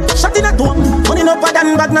you put shot in a door. Money no bad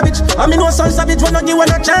and bad na bitch. I mean no son savage when no give one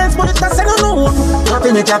a chance, but it's a say no.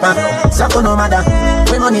 Nothing me chopper, suck no matter.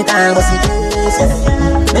 We money time was it place,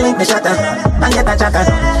 yeah. Make me shatter, and get a chatter.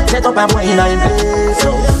 Set up a boy in a place.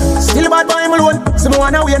 Still bad boy me alone. So me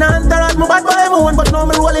wanna win and interrupt me bad boy me one, but now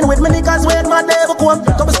me rolling with me niggas wait my day for come.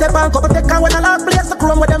 Couple step and couple take and when I lock place the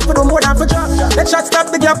chrome with them for do more than for drop. Let shot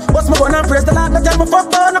stop the gap, bust me gun and praise the Lord. They tell me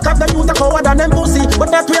fuck down, no cap the youth a coward and them pussy,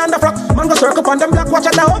 but that we on the frock. Man go circle on them black, watch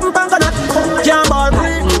at the open bang on it. Can't ball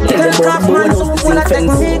free. Tell Craftman so full of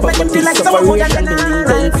technique, make him feel like so good and then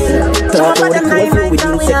R.I.P. Show up at them 9 nights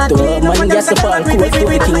and we are clean up for them, say them a do it, we do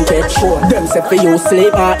it like that. Them say for you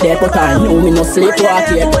sleep out there, but I know me no sleep walk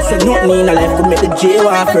yet. Say nothing in a life could make the J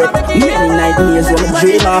walk it. Many nightmares when I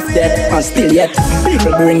dream of that, and still yet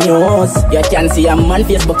people bring news. You can see a man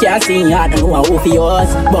face but can't see him. I don't know how for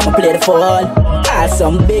yours, but I play the fall. I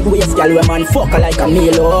some big waist girl where man fuck like a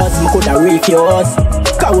melos. Me coulda refuse.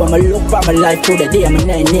 Cause when I look for my life to the day, me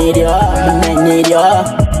nah need you, me nah need you.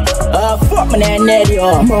 Fuck me nah need you.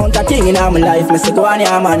 Mount a thing in my life, me say go on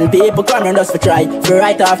ya man. People come and just for try, for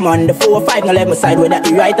right off man. The 4 or 5 no let me side whether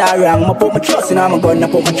it right or wrong. Me put my trust in my gun,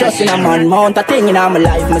 I put my trust in a man. Mount a thing in my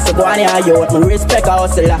life, me say go on ya youth. Me respect a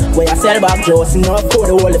hustler, where I sell back jokes. Enough for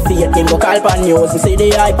the whole faith, him go call pan news. Me see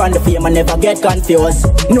the hype and the fame, I never get confused.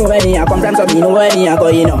 No any I come from so me know any I go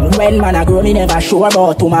you know. When man I grow me never sure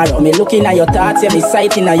about tomorrow. Me looking at your thoughts, yeah me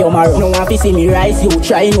sighting at your marrow. No one fi see me rise, you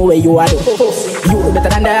try know where you are do. You better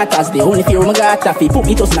than that, cause the only fear me got fi put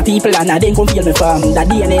me trust in the people and I then come feel me from. That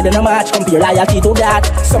DNA they no match, compare loyalty to that.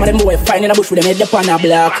 Some of them boy find in a bush with them head up on a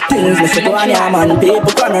block. Things me say go on ya man,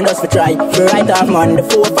 people come and just for try. For right off man, the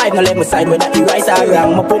 4 or 5 no let me side whether it right or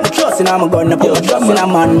wrong. Me put my trust in my gun, I put my trust in a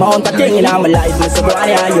man. Mount a thing in my life, me say go on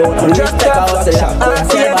ya yo. Me respect a hustler, where I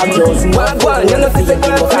sell back jokes. No one you know see the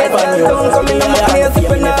people fight on you.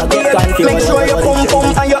 Make sure you pum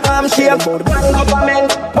pum and your arm shape.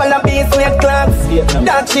 Government, wanna be sweet clocks.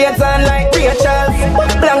 Dark shades on like Rachel.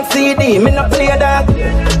 Blank CD, me no play that.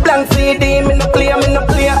 Blank CD, me no play, me no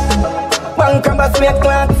play. Bank of sweet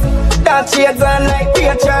clocks. Dark shades on like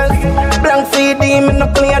Rachel. Blank CD, me no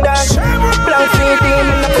play that. Blank CD,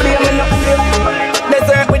 me no play, me no play.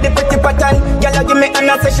 Desert with the pretty pattern. Y'all give me an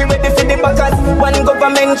answer, she ready for the backers. One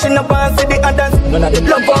government, she no pass to the others.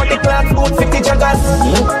 Love all the clocks, good 50 joggers.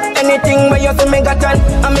 Anything where you see me got on,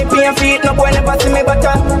 and me pay feet, no boy never see me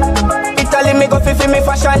butter. Italy me go fi me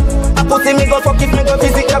fashion, a pussy me go fuck if me go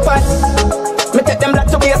visit Japan. Me take them black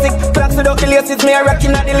to basic, clocks without the laces, me a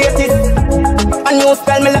rockin' at the latest. A new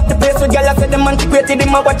style, me lock the place with gyal, I say them antiquated,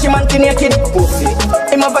 him a watch him anti-naked. Pussy,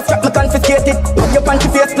 him have a strap, me confiscated. Your panty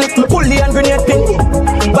face split, me pull the hand grenade pin.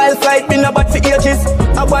 While flight been a bad for ages,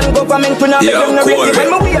 a one government to not make them no ready. When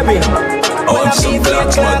me weary, when I be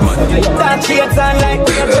fake clocks, dark shades on like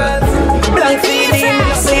Rachel. Blank CD, me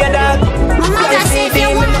no play that. Blank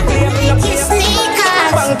CD, me no play, me no play.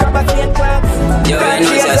 Bank of a fake clocks. Yo, I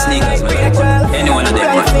know it's sneakers, man. Any one of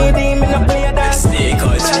them, man.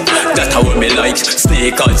 Sneakers, that's how me like.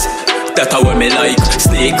 Sneakers, that's how me like.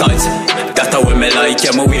 Sneakers, that's how me like.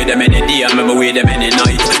 Yeah, me wear them any day, me wear them any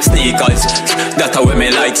night. Sneakers, that's how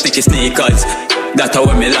me like. Sticky sneakers. That's how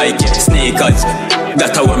me like it. Sneakers,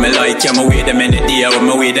 that's how me like it. Me wear them any day or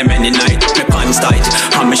me wear them any night. Me pants tight,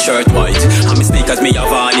 and me shirt white. And me sneakers me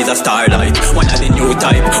have on is a starlight. One of the new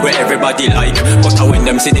type where everybody like. But when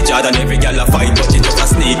them see the Jordan, every girl a fight. But it just a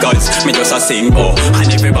sneakers, me just a single. And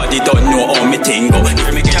everybody don't know how me tingo.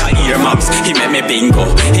 If me get a earmuffs, he make me bingo.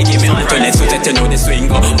 He give me Antoinette so that you know the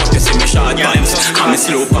swingo. But you see me short pants, and me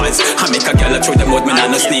slow pants. I make a girl through them out, me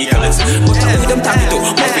nah no sneakers. But I with them talk to,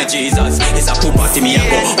 must be Jesus. It's a poop party, me a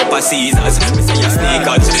go up a Caesars. Me say a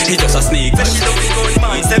sneakers, he just a sneakers. She love me good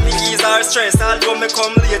man, say me ease her stress. Although me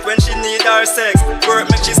come late when she need her sex. Work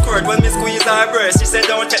make she squirt when me squeeze her breast. She say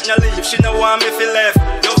don't take no leave, she no want me fi left.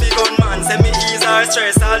 Love me good man, say me ease her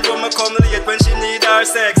stress. Although me come late when she need her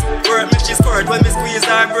sex. Work make she squirt when me squeeze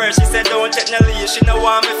her breast. She say don't take no leave, she no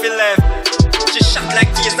want me fi left. She shot like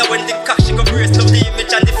taser when the cash she go brace. Love the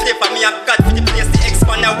image and the flavor, me a god for the place. The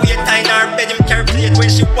expand her weight in her bed, him carry plate. When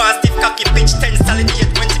she wants stiff cocky, pinch 10 solid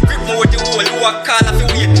 8. When she grip more the whole, who a call off the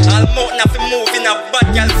weight. All mountain off the move in a bad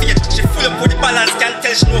girl fate. She full up with the balance, can't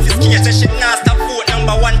tell she know if it's skate. Say she nah stop vote,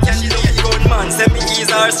 number one can she love good man. Say me ease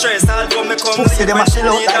her stress, although me come late when she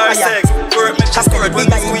need her sex. Work make she squirt when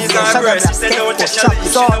me squeeze her breast. She say don't take no leave,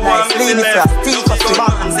 she no want me to left. Good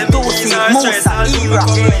man, say me ease her stress, although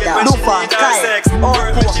me come late when she need her sex.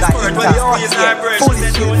 Work make she squirt when me squeeze her breast. She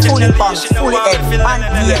say don't take no leave, she no want me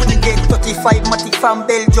to left. We get 35 matic from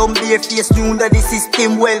Belgium, bare face new under the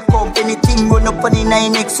system. Welcome, anything run up on the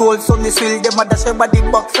 9X old son. This will them a dash her body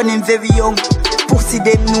back from them very young. Pussy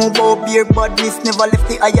them know about beer badness. Never left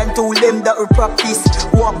the iron tool them that we practice.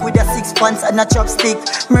 Walk with a 6 pants and a chopstick.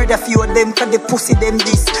 Murder few of them cause the pussy them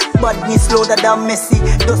this. Badness louder than messy.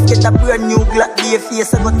 Just get a brand new Glock bare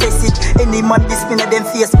face and go test it. Any man this me them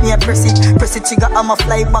face me a press it. Press it trigger I'ma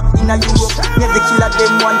fly back in a Europe. Never kill a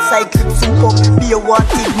them one side clip soup up. Be a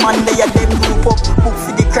wanted man they a them group up. Book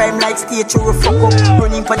for the crime like stage or fuck up.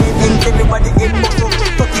 Running for the things everybody get buck up.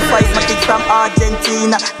 35 matic from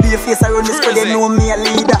Argentina. Be a face around the squad they know me a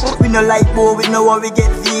leader. We no like boy, we know how we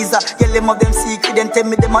get visa. Get them of them secret, then tell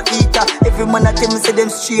me them a eater. Every man a tell me say them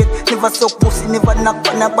straight. Never suck pussy, never knock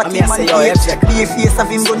on a body man gate. Be a face of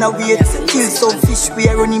him gonna wait. Kill some fish, we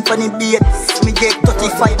are running for the bait. Me get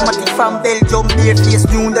 35 matic from Belgium. Be a face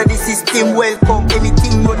new under the system. Welcome,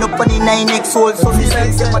 anything run up on the 9X old. So me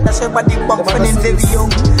say them a dash her body back for them very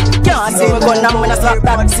young. Can't say me gun and when I slap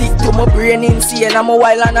that sick to my brain insane. I'm a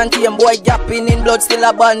wild and tame boy gapping in blood still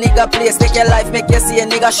a bad nigga place. Take your life make you see a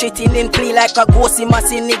nigga shitting in plea like a ghosty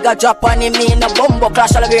massy nigga drop on him in a bumbo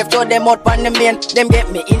clash all the grave throw them out on the main. Them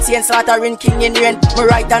get me insane slaughtering king in rain. My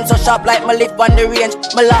right hand so sharp like my lip on the range.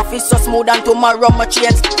 My laugh is so smooth and tomorrow my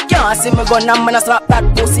chains. Can't see me gun and when I slap that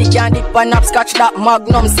pussy. Can't dip and up scratch that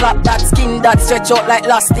magnum. Slap that skin that stretch out like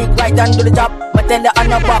elastic. Right hand do the job, my tell the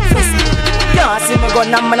hand a back fist. Can't see me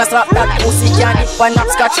gun and when I slap that pussy. Can't dip and up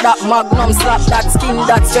scratch that magnum. Slap that skin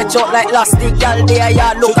that stretch out like elastic. Girl there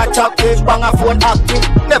ya look at chocolate bang a phone active.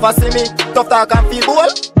 Never see me tough talk and feel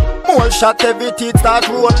ball. More shot every teeth start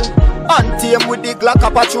roll. Anti-aim with the Glock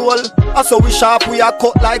a patrol. And so we sharp we a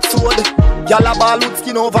cut like sword. Gyal a ball with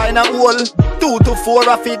skin over in a hole. 2 to 4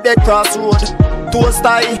 a feed dead crossroad. Toast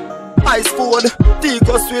tie, ice food.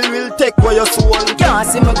 Ticos will take away your soul. Can't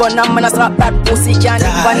see me gun and when I slap that pussy. Can't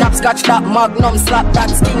even up scratch that magnum. Slap that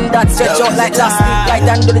skin that stretch out like elastic. Right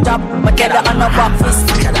and do the job, my tether and a back fist.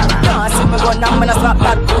 Can't see me gun and when I slap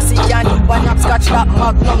that pussy. Can't even up scratch that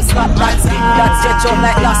magnum. Slap that skin that stretch out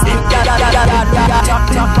like elastic. Chop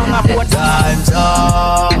chop on a boat. Time's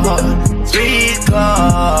on, street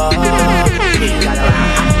car.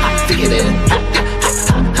 Feel it.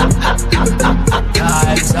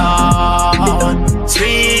 Time's on,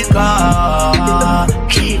 street car.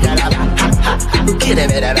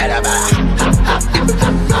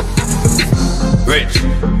 Rich,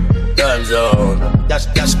 time zone. Dash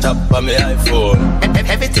top on my iPhone.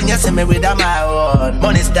 Everything you see me with a my own.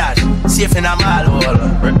 Money stash, safe in a mall hole.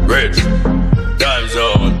 Rich, time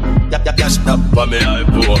zone. Dash top on my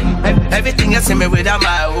iPhone. Everything you see me with a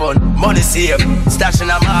my own. Money safe, stash in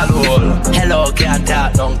a mall hole. Hello, can't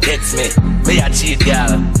talk, don't text me. Me a cheat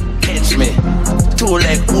girl, catch me. 2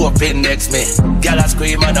 leg open next me. Girl a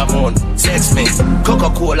scream and a moan, sex me.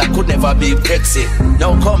 Coca-Cola could never be Pepsi.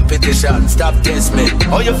 No competition, stop test me.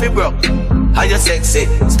 How you feel broke? How you sexy?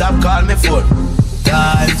 Stop call me phone.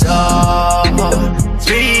 Time's on,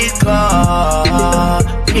 street car.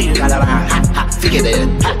 Forget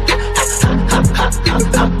it.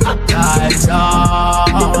 Time's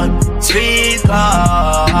on, street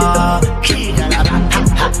car.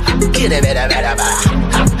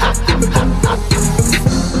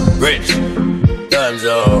 Rich, time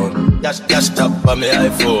zone. Cash up on my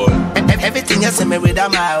iPhone. Everything you see me with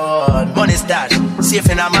my own. Money stash, safe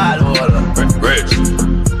in a mall hole. Rich,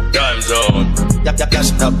 time zone.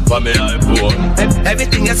 Cash up on my iPhone.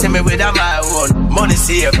 Everything you see me with my own. Money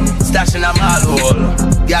safe, stash in a mall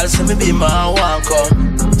hole. Girl see me be my one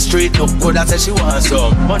come. Street look good, I say she want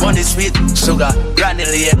some. Money sweet, sugar,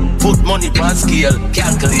 granulate. Put money on scale,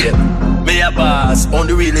 calculate. Me a boss on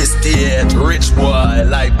the real estate. Rich boy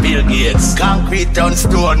like Bill Gates. Concrete on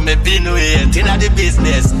stone, me been wait in the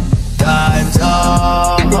business. Time's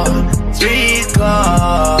on, street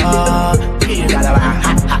gone.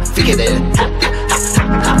 Forget it.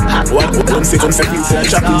 One second, you say a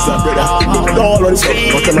chap is a brother. Ignore all of this stuff,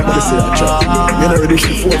 but I'm not gonna say a chap. You're not ready to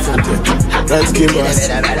forefront yet. That's game boss.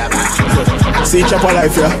 See chopper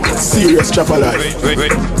life, yeah? Serious chopper life.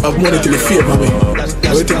 Have money till you favor me.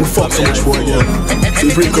 I will take me fuck so much for you.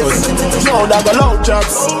 See bring us. Now that go loud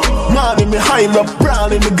chops. Man in me high up,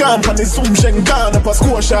 brown in the gun, and the zoom shen gun up a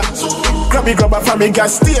squasher. Grab from me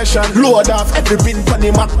gas station. Load off every bin pan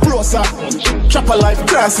the Mac Prosa. Chopper life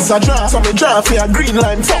grass is a draw. So me draw for a green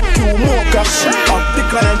line. Fuck you, mocha. Up the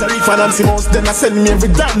client a refinance most. Then I send me every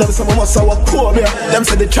damn. Them some must have work poor there. Them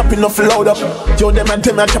say they chopping off loud up. Yo, them and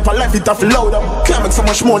tell me I chop a life it off loud up. Can't make so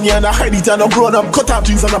much money and I hide it and I grown up. Cut out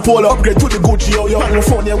trees and I pull up. Upgrade to the Gucci, yo. Hang the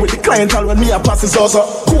phone here with the clientele when me a pass is also.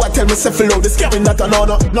 Who I tell me say low, the scamming that an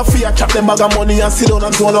honor. No fear chop them bag of money and sit down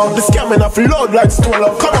and zone out. The scamming off loud like stole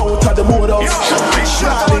up. Come out of the mood up.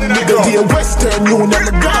 Shot in nigga the Western Union.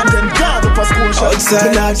 The garden guard up a school shot.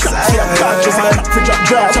 Outside, outside. Just a cat for drop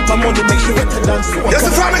drive. Chop a money make you better than so. Yes,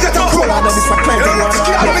 the family get up. You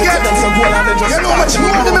know much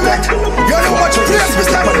more than me make. You know much place we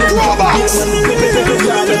step on the robots.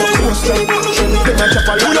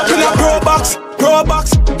 Pull up in a pro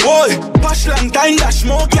box, boy. Pash long time dash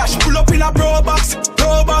more cash. Pull up in a pro box,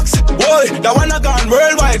 boy. That one a gone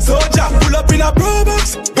worldwide soldier. Pull up in a pro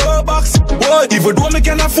box, boy. Even though me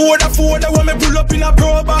can afford, I want me pull up in a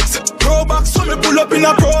pro box. So me pull up in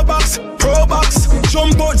a pro box.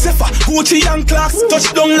 Jump out Zephyr, Gucci and Clarks.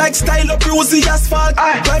 Touchdown like style up rosy asphalt.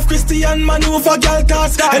 Drive Christian maneuver gal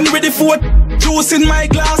cars. And with the foot, juice in my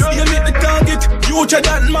glass. You make the target, future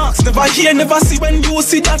that marks. Never hear, never see when you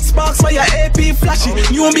see that sparks. Why your AP flashy,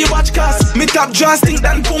 you be watch cast. Me top just think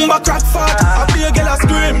that Pumba crack fat. I be a girl a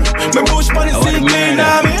scream, me bush pan is still clean,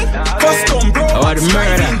 I mean. Custom bro, I want the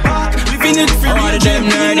murder. Living it free, I want them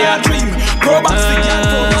dream. Pro box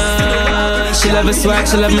she love a swag,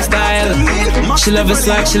 she love my style. She love a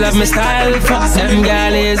swag, she love my style. Fuck them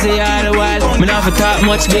gal lazy all the while. Me not for talk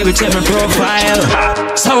much, baby, check my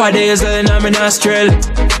profile. Sour days in my nostril.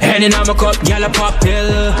 Henny in my cup, gal a pop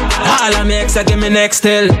pill. All I make, so give me next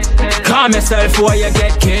till. Calm yourself before you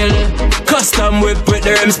get killed. Custom whip with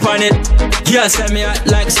the rims on it. Girl send me out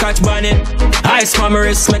like Scotch bonnet. Ice on my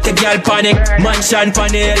wrist, make a girl panic. Mansion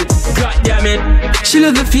panel, god damn it. She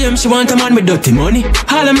love the fame, she want a man with dirty money.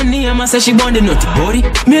 All of my name, I say she want the nutty body.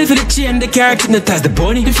 Male for the chain, the carrot and the ties, the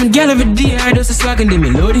bunny. Different girl every day, I just a swag and the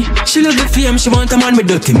melody. She love the fame, she want a man with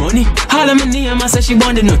dirty money. All of my name, I say she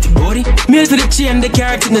want the nutty body. Male for the chain, the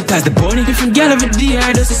carrot and the ties, the bunny. Different girl every day,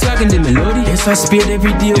 I just a swag and the melody. Yes, I speed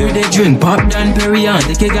every day with a drink. Pop down Perry on,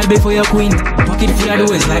 take a girl before your queen. Pocket full of the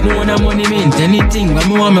waist like no one have money mint. Anything, when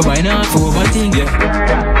me want me buy now for overthink.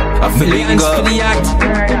 I feel it go.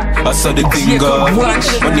 I saw the thing go.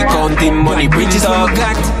 Money counting, money bridges up.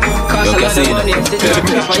 You can see it.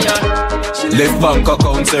 Left bank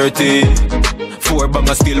account 30. 4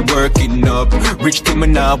 banga still working up. Rich to me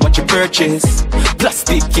now, watch you purchase.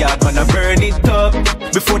 Plastic yard, man, I burn it up.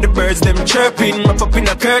 Before the birds them chirping, wrap up in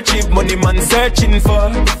a kerchief. Money man searching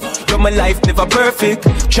for. Though my life never perfect.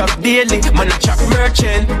 Chop daily, man, I chop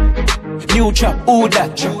merchant. New chop, who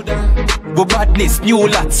that? Go badness, new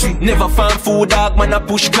lots. Never found food, dog, man, I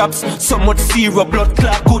push grabs. So much syrup, blood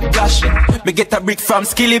clot, good dash. Me get a brick from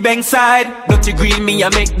Skillibeng side. Dirty green me, I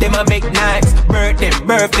make them, I make knives. Birth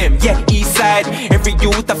them, yeah, east side. Every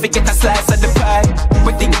youth, I forget a slice of the pie.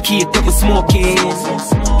 Wedding cake, double smoking.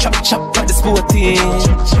 Chop, at the sporting.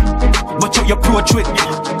 Watch how you approach with.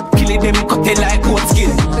 Killing them, cut it like goat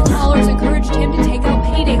skin. The callers encouraged him to take out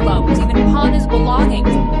payday loans, even pawn his belongings,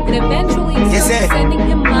 and eventually sending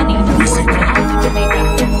him money to Jamaica.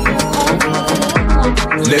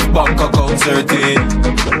 Left bank account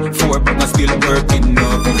 13. 4 banga still working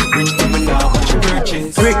up. Rich to me now, watch your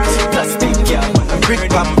purchase. Brick, plastic, yeah, brick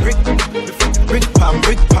pam brick. Brick pam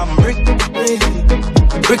brick pam brick.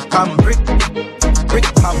 Brick pam brick. Brick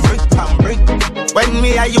pam brick pam brick. When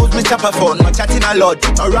When me I use me chopper phone, my chatting a lot.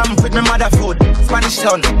 I ramp with me mother food, Spanish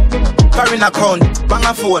town, foreign account, bang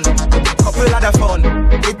a phone, couple other phone.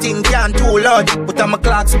 The thing can't too loud, but I'm a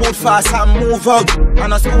clock smooth fast and move out.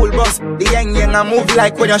 On a school bus, the young I move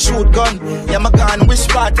like when you shoot gun. Yeah, my gun, which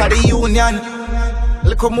part of the union?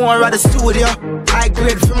 Look more at the studio. I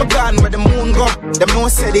grade from a gun where the moon go. Them no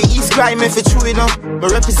say the East crime if it's true enough.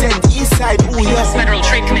 But represent the East side, ooh The yeah. U.S. Federal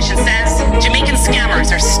Trade Commission says Jamaican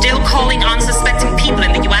scammers are still calling unsuspecting people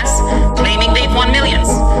in the U.S., claiming they've won millions.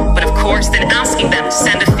 But of course, then asking them to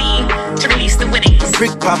send a fee to release the winnings.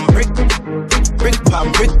 Brick pam brick, brick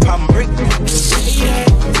pam brick pam brick,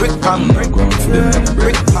 brick pam brick,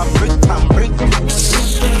 brick pam brick pam brick,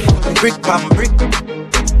 brick pam brick,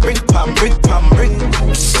 brick pam brick pam brick.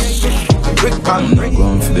 Brick pam brick,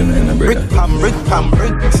 brick pam brick pam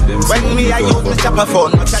brick. When me I use the chopper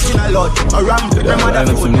phone, I'm chatting a lot. I ramp with my mother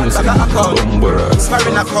phone, bag a account,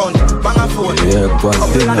 foreign account, bang a phone. Yeah, but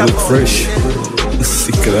they look fresh.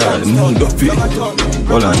 Sick of that, no dopey.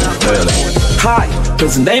 Hold on, Hi,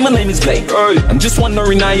 cousin Day, my name is Blake. I'm just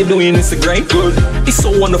wondering how you're doing, it's a great good. It's so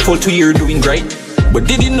wonderful to hear you're doing great. But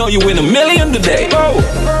did you know you win $1 million today?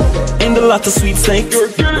 Ain't a lot of sweet steaks.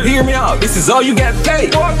 Hear me out, this is all you get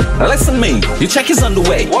paid. Now listen to me, your check is on the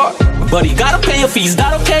way. But you gotta pay your fees,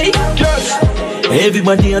 that okay? Yes.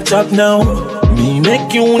 Everybody a chop now. Me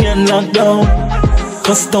make union lock down.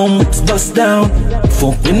 Custom it's bust down.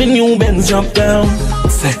 Fuck when the new Benz drop down.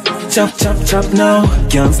 Say chop chop chop now.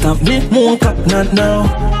 Can't stop me, moon cut not now.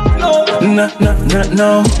 Not now.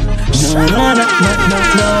 No.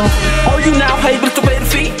 Are you now able to pay the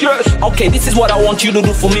fee? Yes. Okay, this is what I want you to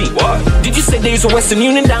do for me. What? Did you say there's a Western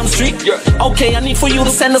Union down the street? Yes. Okay, I need for you to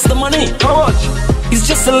send us the money. How much? It's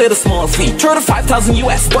just a little small fee, 35,000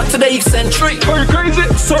 US, but today you send 3. Are you crazy?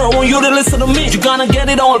 Sir, I want you to listen to me. You're gonna get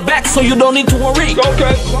it all back, so you don't need to worry.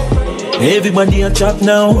 Okay. Everybody a chop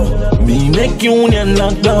now. Me make union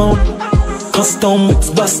lock down. Custom it's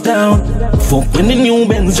bust down. Fuck when the new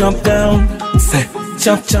Benz drop down. Say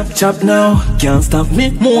chop chop chop now. Can't stop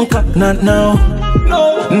me, moon cut not now.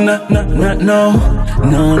 No. Not now.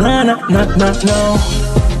 No.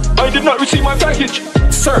 I did not receive my package.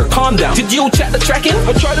 Sir, calm down. Did you check the tracking?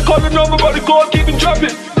 I tried to call your number, but the call keeping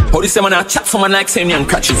dropping. Oh, this man, I chat someone like same young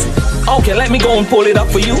crutches. Okay, let me go and pull it up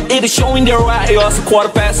for you. It is showing there right here, it's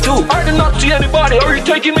 2:15. I did not see anybody. Are you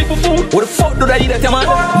taking me for food? What the fuck do they eat at, man?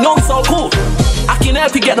 No, it's all cool. I can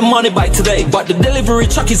help you get the money by today, but the delivery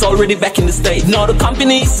truck is already back in the state. Now the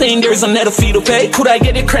company is saying there is another fee to pay. Could I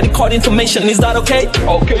get your credit card information? Is that okay?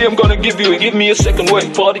 Okay, I'm gonna give you it. Give me a second.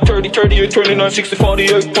 Wait. 40, 30, 38, 29, 60,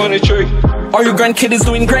 48, 23. Are your grandkid is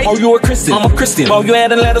doing great? Are you a Christian? I'm a Christian. Bow your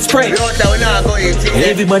head and let us pray.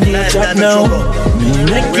 Everybody a chat now. Me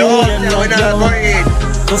make you lock down.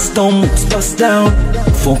 Custom it's bust down.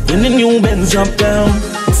 Fuck when the new Benz drop down.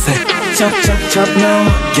 Say chop chop chop now.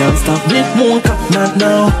 Can't stop me, moon cut not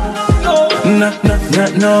now. Not now.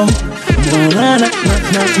 No.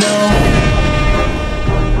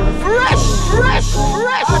 Fresh.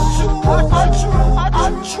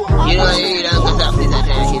 You know you don't stop this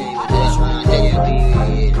attention.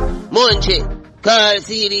 Munchie, call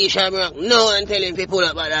CD Shamrock. No one tell him to pull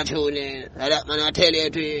up at that tune. That man I tell you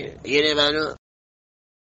to you. You never know.